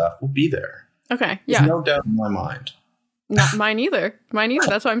e-boy stuff. We'll be there. Okay. Yeah. There's no doubt in my mind. Not mine either.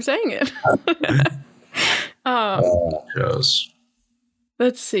 That's why I'm saying it.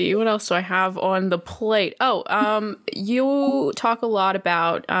 Let's see. What else do I have on the plate? You talk a lot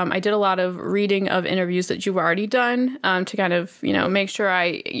about, I did a lot of reading of interviews that you've already done to kind of, make sure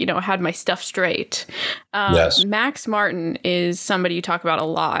I, had my stuff straight. Yes. Max Martin is somebody you talk about a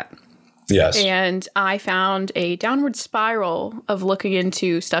lot. Yes. And I found a downward spiral of looking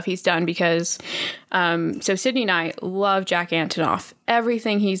into stuff he's done because, so Sydney and I love Jack Antonoff,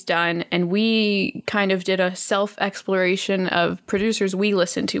 everything he's done. And we kind of did a self-exploration of producers we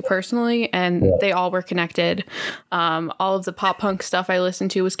listened to personally, and they all were connected. All of the pop punk stuff I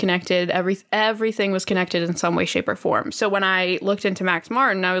listened to was connected. Everything was connected in some way, shape, or form. So when I looked into Max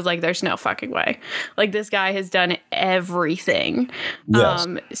Martin, I was like, there's no fucking way. Like, this guy has done everything. Yes.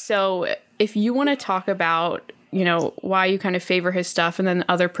 So if you want to talk about you know, why you kind of favor his stuff, and then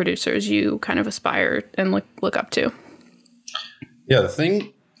other producers you kind of aspire and look up to. Yeah, the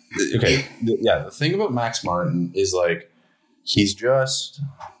thing about Max Martin is like, he's just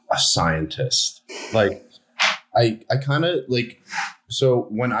a scientist. Like, I kind of like, so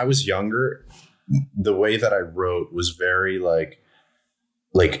when I was younger, the way that I wrote was very like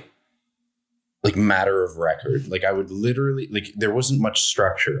matter of record. Like, I would literally, like, there wasn't much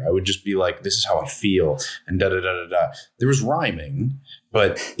structure. I would just be like, this is how I feel, and da da da da da. There was rhyming,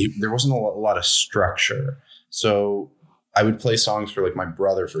 but there wasn't a lot of structure. So I would play songs for like my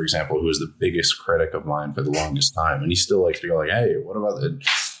brother, for example, who was the biggest critic of mine for the longest time, and he still likes to go like, hey, what about the,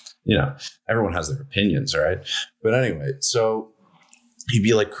 you know, everyone has their opinions, right? But anyway, so he'd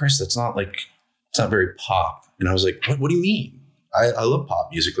be like, Chris, it's not very pop. And I was like, what do you mean? I love pop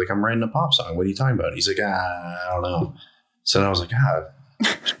music. Like, I'm writing a pop song. What are you talking about? He's like, I don't know. So then I was like,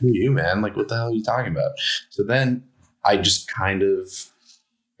 screw you, man. Like, what the hell are you talking about? So then I just kind of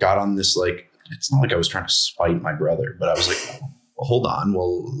got on this, like, it's not like I was trying to spite my brother, but I was like, well, hold on.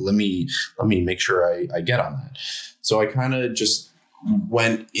 Well, let me make sure I get on that. So I kind of just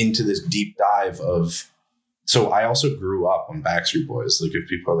went into this deep dive of, so I also grew up on Backstreet Boys. Like, if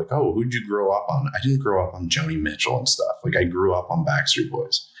people are like, oh, who'd you grow up on? I didn't grow up on Joni Mitchell and stuff. Like, I grew up on Backstreet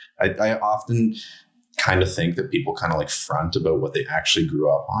Boys. I often kind of think that people kind of like front about what they actually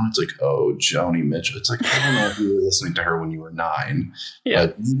grew up on. It's like, oh, Joni Mitchell. It's like, I don't know if you were listening to her when you were 9. Yeah.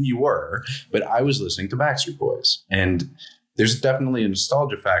 But you were. But I was listening to Backstreet Boys. And there's definitely a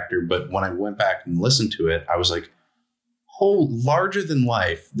nostalgia factor. But when I went back and listened to it, I was like, oh, larger than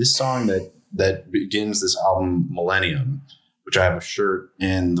life. This song that begins this album, Millennium, which I have a shirt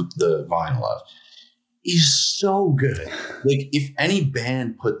and the vinyl of, is so good. Like, if any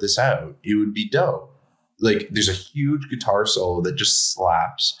band put this out, it would be dope. Like, there's a huge guitar solo that just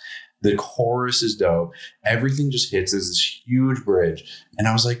slaps. The chorus is dope. Everything just hits. There's this huge bridge. And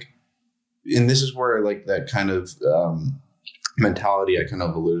I was like, and this is where like that kind of mentality I kind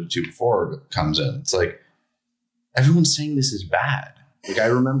of alluded to before comes in. It's like, everyone's saying this is bad. Like, I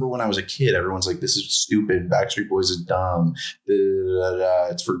remember when I was a kid, everyone's like, this is stupid. Backstreet Boys is dumb.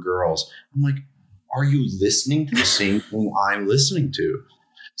 It's for girls. I'm like, are you listening to the same thing I'm listening to?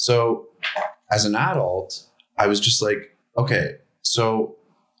 So as an adult, I was just like, okay, so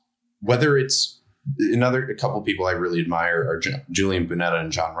whether it's a couple of people I really admire are Julian Bunetta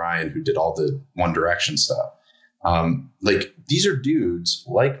and John Ryan, who did all the One Direction stuff. Like, these are dudes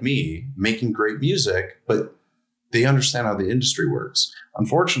like me making great music, but they understand how the industry works.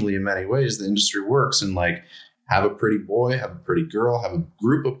 Unfortunately, in many ways, the industry works in like, have a pretty boy, have a pretty girl, have a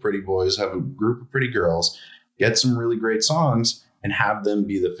group of pretty boys, have a group of pretty girls, get some really great songs, and have them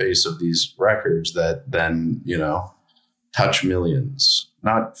be the face of these records that then, you know, touch millions.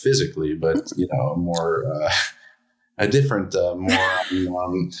 Not physically, but, you know, more, a different,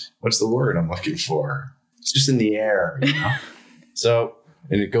 more, what's the word I'm looking for? It's just in the air, you know? So,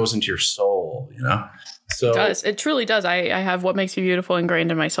 and it goes into your soul, you know? So, it does. It truly does. I have What Makes You Beautiful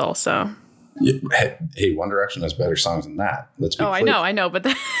ingrained in my soul. So, hey, One Direction has better songs than that. Let's be clear. I know. But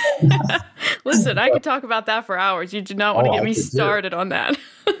listen, I could talk about that for hours. You do not want to get me started on that.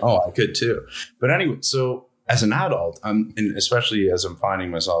 I could too. But anyway, so as an adult, and especially as I'm finding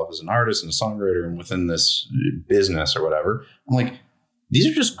myself as an artist and a songwriter and within this business or whatever, I'm like, these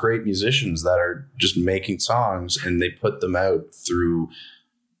are just great musicians that are just making songs, and they put them out through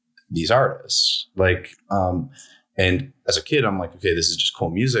these artists. Like, and as a kid, I'm like, okay, this is just cool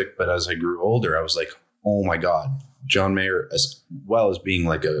music. But as I grew older, I was like, oh my God, John Mayer, as well as being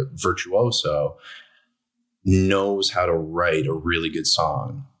like a virtuoso, knows how to write a really good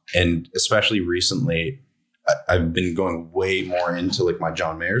song. And especially recently, I've been going way more into like my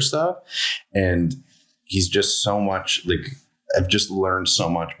John Mayer stuff. And he's just so much like, I've just learned so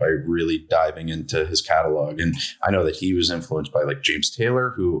much by really diving into his catalog. And I know that he was influenced by like James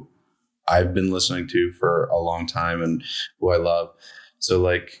Taylor, who I've been listening to for a long time and who I love. So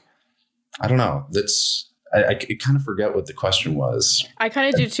like, I don't know. I kind of forget what the question was. I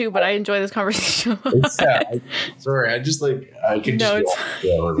kind of do too, but I enjoy this conversation. Sorry. I could just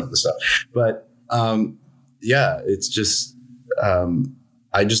go over the stuff. But it's just,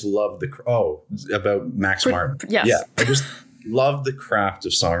 I just love about Max Martin. Yes. Yeah. I just love the craft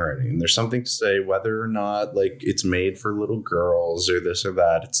of songwriting. And there's something to say whether or not like it's made for little girls or this or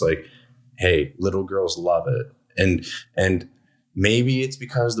that. It's like, hey, little girls love it. And maybe it's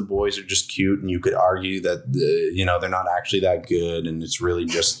because the boys are just cute, and you could argue that they're not actually that good, and it's really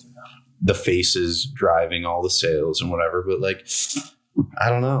just the faces driving all the sales and whatever. But like, I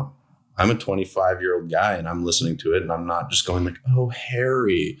don't know. I'm a 25-year-old guy and I'm listening to it and I'm not just going like, oh,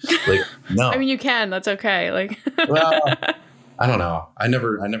 Harry. Like, no. I mean, you can. That's okay. Like, well, I don't know. I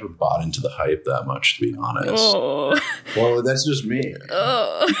never bought into the hype that much, to be honest. oh. Well, that's just me.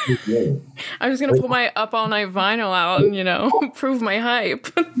 Oh. I'm just going to pull my Up All Night vinyl out and, you know, prove my hype.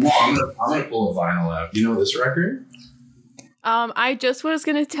 Well, I'm gonna pull a vinyl out. You know this record? I just was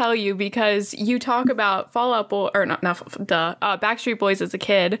going to tell you because you talk about Fall Out Boy, or not Backstreet Boys as a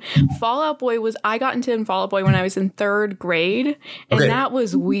kid. Fall Out Boy I got into Fall Out Boy when I was in 3rd grade, and that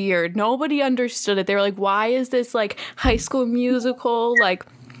was weird. Nobody understood it. They were like, why is this like High School Musical, like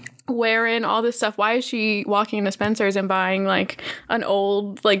wearing all this stuff? Why is she walking into Spencer's and buying like an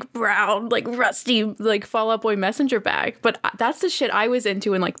old like brown like rusty like Fall Out Boy messenger bag? But that's the shit I was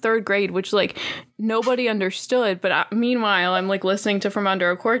into in like 3rd grade, which like nobody understood. But meanwhile I'm like listening to From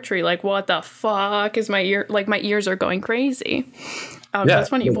Under a Cork Tree, like what the fuck is my ear, like my ears are going crazy. That's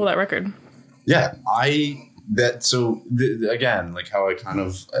funny you pull that record. Again, like how I kind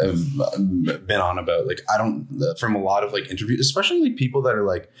of have been on about, like, I don't, from a lot of like interviews, especially like people that are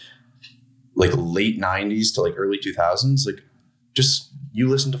like late 90s to like early 2000s, like just you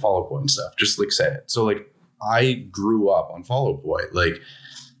listen to Fall Out Boy and stuff, just like say it. So like I grew up on Fall Out Boy. Like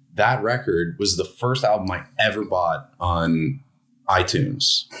that record was the first album I ever bought on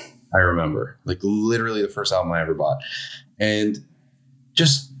iTunes. I remember, like literally the first album I ever bought, and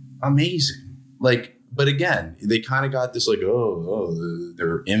just amazing. Like, but again, they kind of got this like,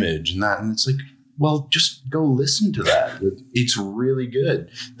 their image and that. And it's like, well, just go listen to that. Like, it's really good.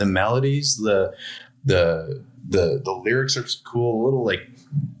 The melodies, the lyrics are cool, a little like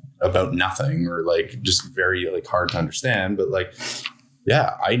about nothing or like just very like hard to understand. But like,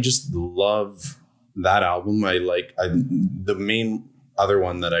 yeah, I just love that album. The main other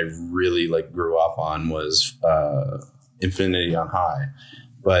one that I really like grew up on was Infinity on High.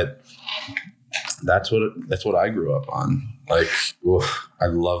 But that's what I grew up on. Like, I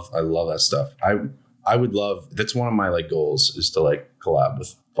love that stuff. I would love, that's one of my like goals is to like collab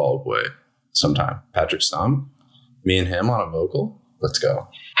with Fall Out Boy sometime. Patrick Stump, me and him on a vocal. Let's go.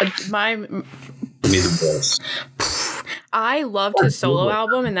 Need the voice. I loved his solo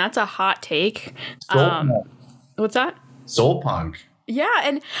album, and that's a hot take. What's that? Soul punk. Yeah,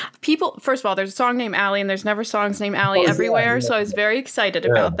 and people, first of all, there's a song named Allie, and there's never songs named Allie everywhere, so I was very excited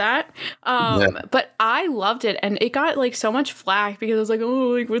about that. But I loved it, and it got, like, so much flack, because I was like, oh,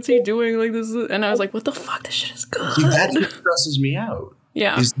 like, what's he doing? Like, this is, and I was like, what the fuck? This shit is good. Dude, that's what stresses me out.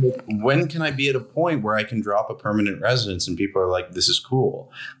 Yeah. Is like, when can I be at a point where I can drop a permanent residence and people are like, this is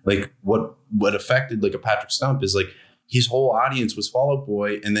cool? Like, what affected, like, a Patrick Stump is, like, his whole audience was Fall Out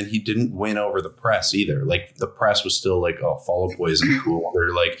Boy, and then he didn't win over the press either. Like, the press was still like, oh, Fall Out Boy isn't cool.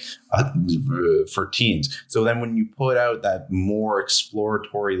 They're like for teens. So then when you put out that more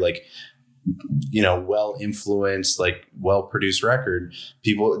exploratory, like, you know, well-influenced, like, well-produced record,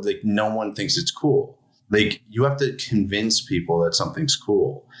 people, like, no one thinks it's cool. Like, you have to convince people that something's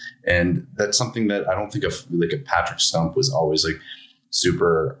cool. And that's something that I don't think of, like, a Patrick Stump was always, like,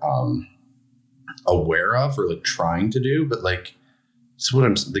 super aware of or like trying to do, but like it's what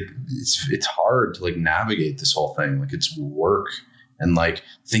I'm like, it's hard to like navigate this whole thing. Like, it's work and like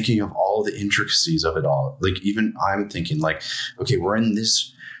thinking of all the intricacies of it all. Like, even I'm thinking like, okay, we're in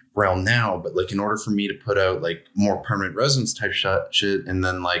this realm now, but like in order for me to put out like more permanent residence type shit, and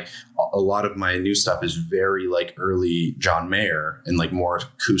then like a lot of my new stuff is very like early John Mayer and like more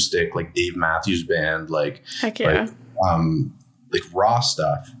acoustic, like Dave Matthews Band, like, heck yeah, like raw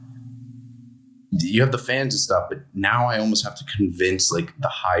stuff. You have the fans and stuff, but now I almost have to convince like the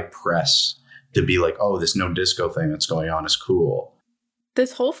high press to be like, oh, this no disco thing that's going on is cool.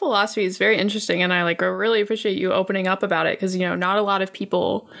 This whole philosophy is very interesting, and I like really appreciate you opening up about it, because, you know, not a lot of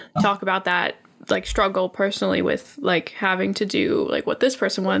people talk about that, like, struggle personally with like having to do like what this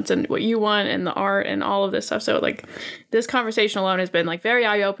person wants and what you want and the art and all of this stuff. So like this conversation alone has been like very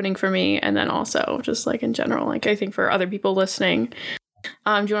eye-opening for me, and then also just like in general, like I think for other people listening.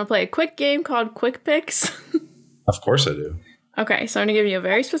 Do you want to play a quick game called Quick Picks? Of course I do. Okay, so I'm going to give you a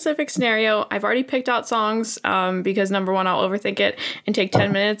very specific scenario. I've already picked out songs because, number one, I'll overthink it and take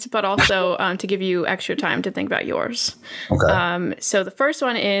 10 minutes, but also to give you extra time to think about yours. Okay. So the first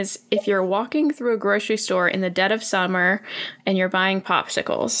one is, if you're walking through a grocery store in the dead of summer and you're buying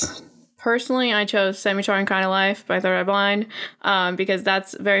popsicles. Personally, I chose Semi-Charming Kind of Life by Third Eye Blind because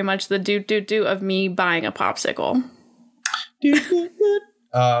that's very much the do of me buying a popsicle.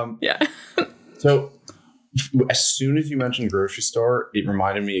 Yeah. So as soon as you mentioned grocery store, it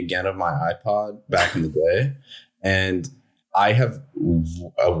reminded me again of my iPod back in the day. And I have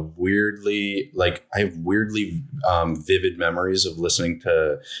weirdly vivid memories of listening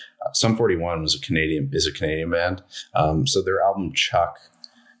to Sum 41 is a Canadian band. So their album Chuck,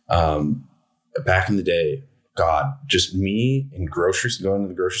 back in the day, God, just me in going to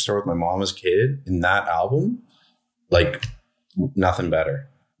the grocery store with my mom as a kid, in that album, like nothing better.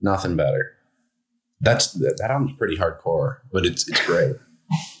 That album's pretty hardcore, but it's great.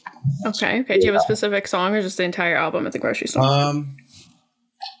 Okay. Do you have a specific song or just the entire album at the grocery store?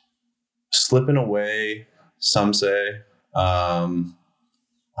 Slipping Away, some say.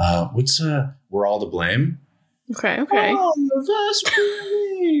 What's We're All to Blame? Okay. All of us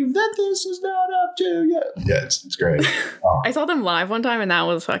believe that this is not up to you. Yeah, it's great. Oh. I saw them live one time and that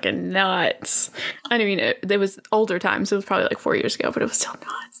was fucking nuts. I mean, it was older times. It was probably like 4 years ago, but it was still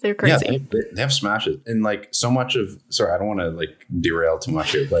nuts. They're crazy. Yeah, they have smashes. And like so much of, sorry, I don't want to like derail too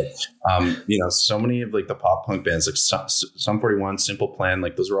much here, but so many of like the pop punk bands, like Sum 41, Simple Plan,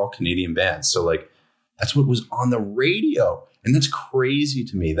 like those are all Canadian bands. So like that's what was on the radio. And that's crazy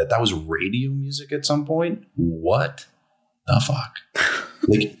to me that was radio music at some point. What the fuck?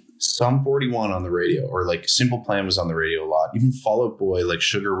 Like Sum 41 on the radio, or like Simple Plan was on the radio a lot. Even Fall Out Boy, like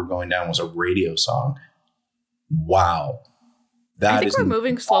Sugar We're Going Down was a radio song. Wow. I think we're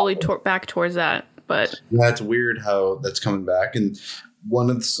moving slowly back towards that, but that's weird how that's coming back. And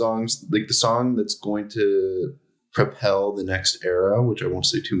one of the songs, like the song that's going to propel the next era, which I won't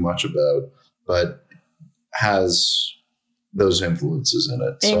say too much about, but has those influences in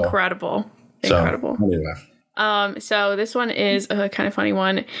it. So, incredible. Anyway. So this one is a kind of funny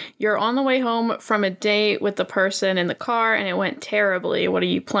one. You're on the way home from a date with the person in the car and it went terribly. What are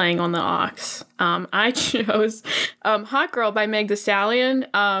you playing on the aux? I chose Hot Girl by Meg Thee Stallion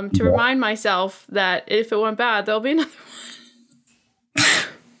to remind myself that if it went bad, there'll be another one.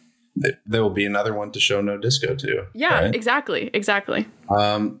 There will be another one to show no disco to. Yeah, right? Exactly.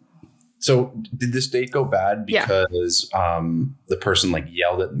 So did this date go bad because the person like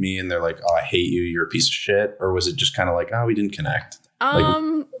yelled at me and they're like, "Oh, I hate you. You're a piece of shit," or was it just kind of like, "Oh, we didn't connect"?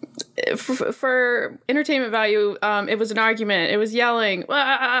 For entertainment value, it was an argument. It was yelling.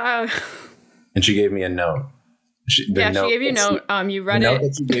 And she gave me a note. She gave you a note. You read the it. Note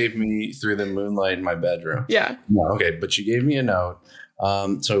that she gave me through the moonlight in my bedroom. Yeah. No, okay, but she gave me a note.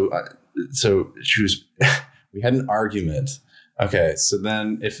 So she was. We had an argument. Okay, so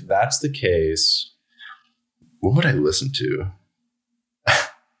then if that's the case, what would I listen to?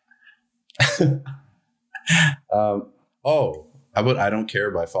 How about I Don't Care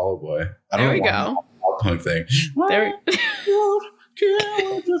by Fall Out Boy? I don't there we know go. Pop punk thing.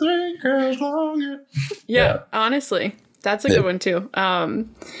 Yeah, honestly, that's a good one too.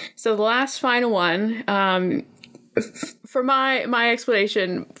 So the last final one, for my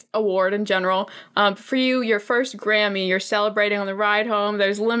explanation award in general, for you, your first Grammy, you're celebrating on the ride home.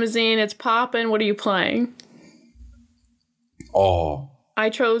 There's limousine, it's popping. What are you playing? Oh, I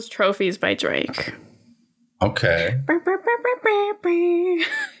chose Trophies by Drake. Okay. Yeah.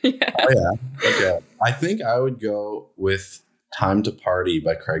 Oh yeah. Okay. I think I would go with Time to Party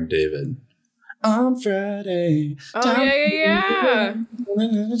by Craig David. On Friday. Oh yeah.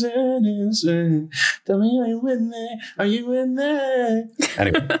 Tell me, are you in there? Are you in there?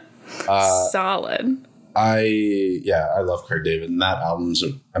 Anyway. Solid. I love Craig David, and that album's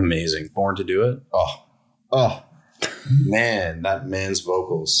amazing. Born to Do It. Oh man, that man's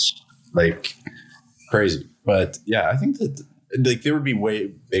vocals, like crazy. But yeah, I think that like there would be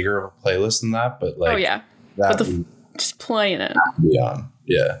way bigger of a playlist than that, but like just playing it. Yeah.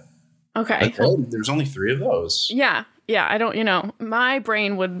 Okay. There's only 3 of those. Yeah. I don't, my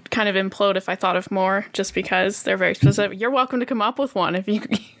brain would kind of implode if I thought of more just because they're very specific. You're welcome to come up with one if you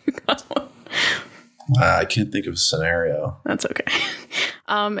got one. I can't think of a scenario. That's okay.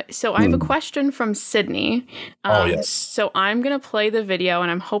 So I have a question from Sydney. So I'm going to play the video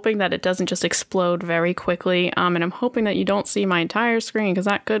and I'm hoping that it doesn't just explode very quickly. And I'm hoping that you don't see my entire screen because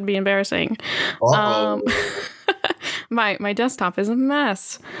that could be embarrassing. My desktop is a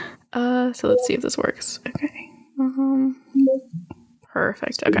mess. So let's see if this works. Okay.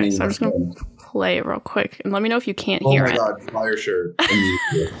 Perfect. Okay, so I'm just going to play it real quick and let me know if you can't hear it. Oh my God, fire shirt.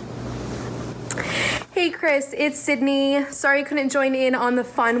 Hey Chris, it's Sydney. Sorry I couldn't join in on the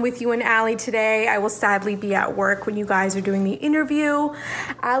fun with you and Allie today. I will sadly be at work when you guys are doing the interview.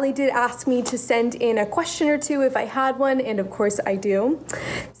 Allie did ask me to send in a question or two if I had one, and of course I do.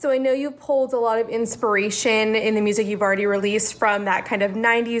 So I know you've pulled a lot of inspiration in the music you've already released from that kind of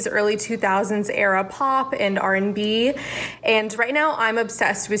 90s, early 2000s era pop and R&B. And right now I'm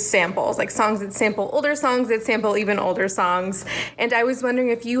obsessed with samples, like songs that sample older songs, that sample even older songs. And I was wondering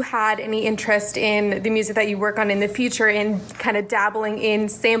if you had any interest in the music that you work on in the future and kind of dabbling in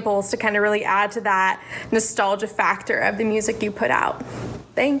samples to kind of really add to that nostalgia factor of the music you put out.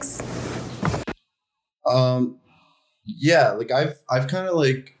 Thanks. Yeah, like I've kind of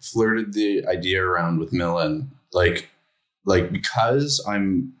like flirted the idea around with Millen, like because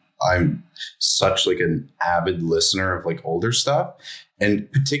I'm such like an avid listener of like older stuff,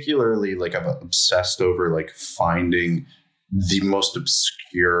 and particularly like I'm obsessed over like finding the most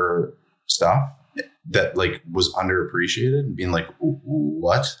obscure stuff that like was underappreciated and being like,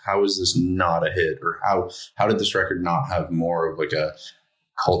 what? How is this not a hit? Or how did this record not have more of like a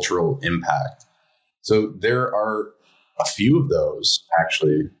cultural impact? So there are a few of those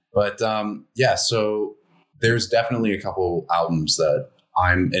actually, but yeah, so there's definitely a couple albums that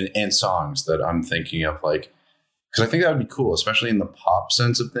and songs that I'm thinking of, like, because I think that would be cool, especially in the pop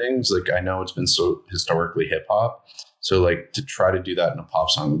sense of things. Like, I know it's been so historically hip hop, so like to try to do that in a pop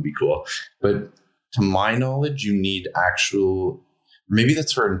song would be cool. But to my knowledge, you need actual, maybe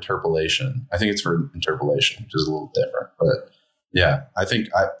that's for interpolation. I think it's for interpolation, which is a little different, but yeah, I think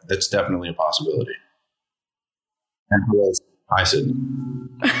that's definitely a possibility. And who else? Hi, Sydney.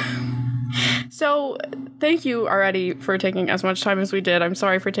 So thank you already for taking as much time as we did. I'm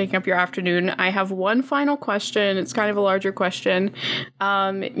sorry for taking up your afternoon. I have one final question. It's kind of a larger question.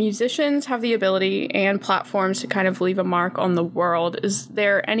 Musicians have the ability and platforms to kind of leave a mark on the world. Is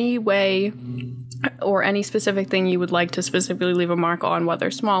there any way or any specific thing you would like to specifically leave a mark on, whether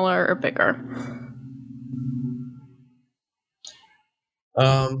smaller or bigger?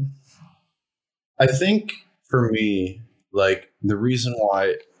 I think for me, like, the reason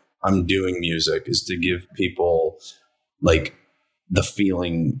why I'm doing music is to give people like the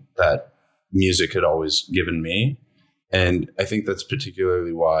feeling that music had always given me. And I think that's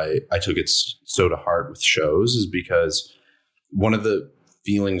particularly why I took it so to heart with shows, is because one of the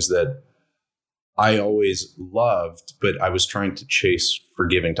feelings that I always loved, but I was trying to chase for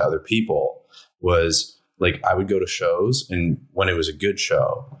giving to other people, was like, I would go to shows, and when it was a good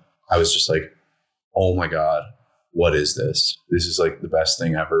show, I was just like, oh my God, what is this? This is like the best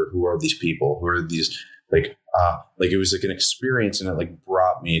thing ever. Who are these people? Who are these, like it was like an experience, and it like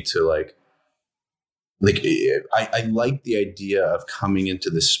brought me to like I like the idea of coming into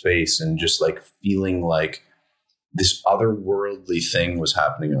this space and just like feeling like this otherworldly thing was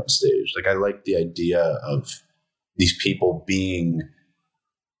happening on stage. Like, I like the idea of these people being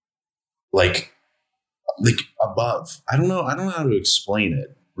like above. I don't know how to explain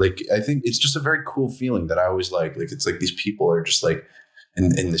it. Like, I think it's just a very cool feeling that I always like. Like, it's like these people are just like,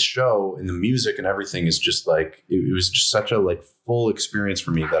 in the show, and the music and everything is just like, it was just such a like full experience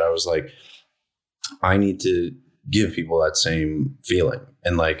for me that I was like, I need to give people that same feeling,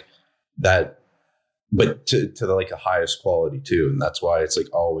 and like that, but to the like the highest quality too. And that's why it's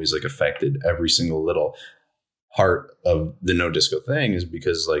like always like affected every single little part of the No Disco thing, is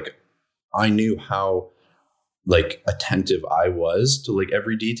because like I knew how like attentive I was to like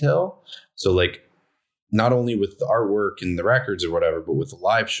every detail. So like, not only with the artwork and the records or whatever, but with the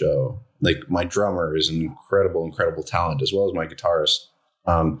live show, like my drummer is an incredible talent, as well as my guitarist.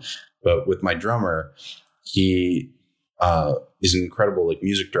 But with my drummer, he is an incredible like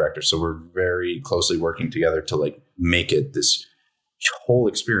music director. So we're very closely working together to like make it this whole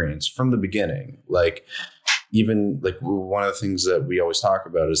experience from the beginning. Like, even like one of the things that we always talk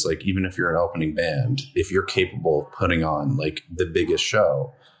about is like, even if you're an opening band, if you're capable of putting on like the biggest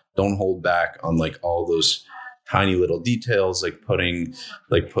show, don't hold back on like all those tiny little details, like putting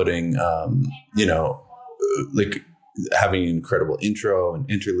you know, like having an incredible intro and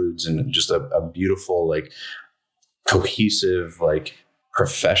interludes and just a beautiful, like cohesive, like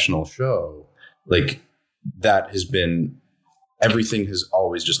professional show. Like, that has been, everything has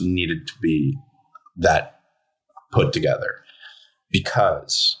always just needed to be that put together,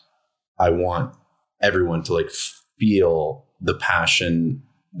 because I want everyone to like feel the passion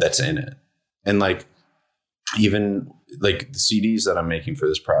that's in it. And like, even like the CDs that I'm making for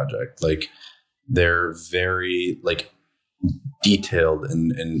this project, like they're very like detailed,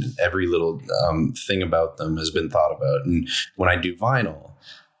 and every little thing about them has been thought about. And when I do vinyl,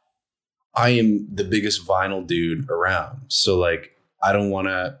 I am the biggest vinyl dude around. So like, I don't want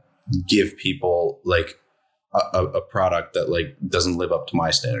to give people like a product that like doesn't live up to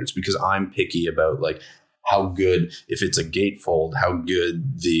my standards, because I'm picky about like how good, if it's a gatefold, how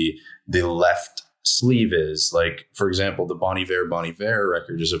good the left sleeve is. Like, for example, the Bon Iver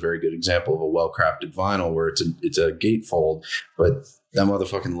record is a very good example of a well-crafted vinyl where it's a gatefold, but that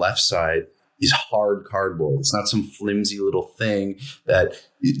motherfucking left side is hard cardboard. It's not some flimsy little thing that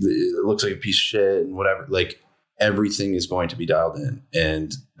it looks like a piece of shit and whatever. Like, everything is going to be dialed in,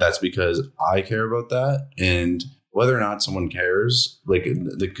 and that's because I care about that. And whether or not someone cares, like even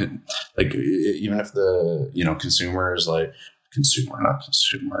if the, you know, consumer is like,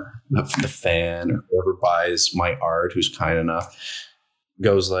 the fan or whoever buys my art, who's kind enough,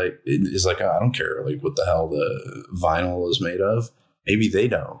 is like, oh, I don't care like what the hell the vinyl is made of. Maybe they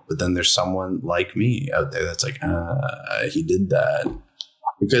don't, but then there's someone like me out there that's like, he did that,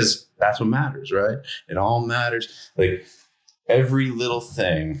 because that's what matters, right? It all matters. Like every little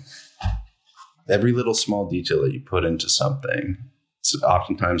thing, every little small detail that you put into something. It's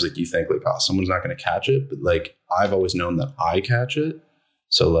oftentimes like you think like, oh, someone's not going to catch it, but like I've always known that I catch it,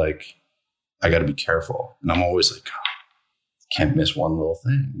 so like I got to be careful, and I'm always like, can't miss one little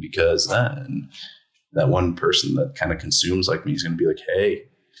thing, because then that one person that kind of consumes like me is going to be like, hey,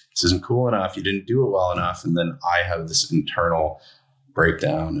 this isn't cool enough. You didn't do it well enough. And then I have this internal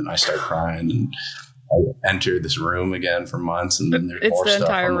breakdown and I start crying and I enter this room again for months. And then there's more stuff. It's the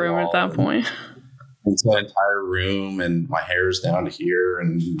entire room at that point. It's the entire room and my hair is down to here.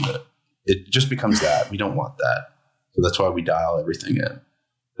 And it just becomes that. We don't want that. So that's why we dial everything in.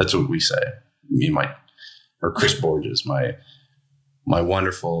 That's what we say. Me and or Chris Borges, my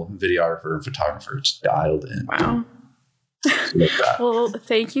wonderful videographer and photographer, it's dialed in. Wow. Well,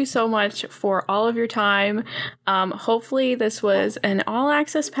 thank you so much for all of your time. Hopefully this was an all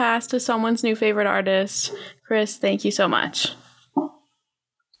access pass to someone's new favorite artist. Chris, thank you so much.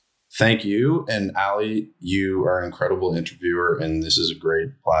 Thank you. And Ali, you are an incredible interviewer, and this is a great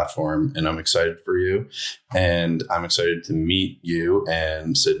platform, and I'm excited for you. And I'm excited to meet you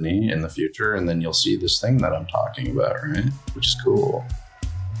and Sydney in the future, and then you'll see this thing that I'm talking about, right? Which is cool.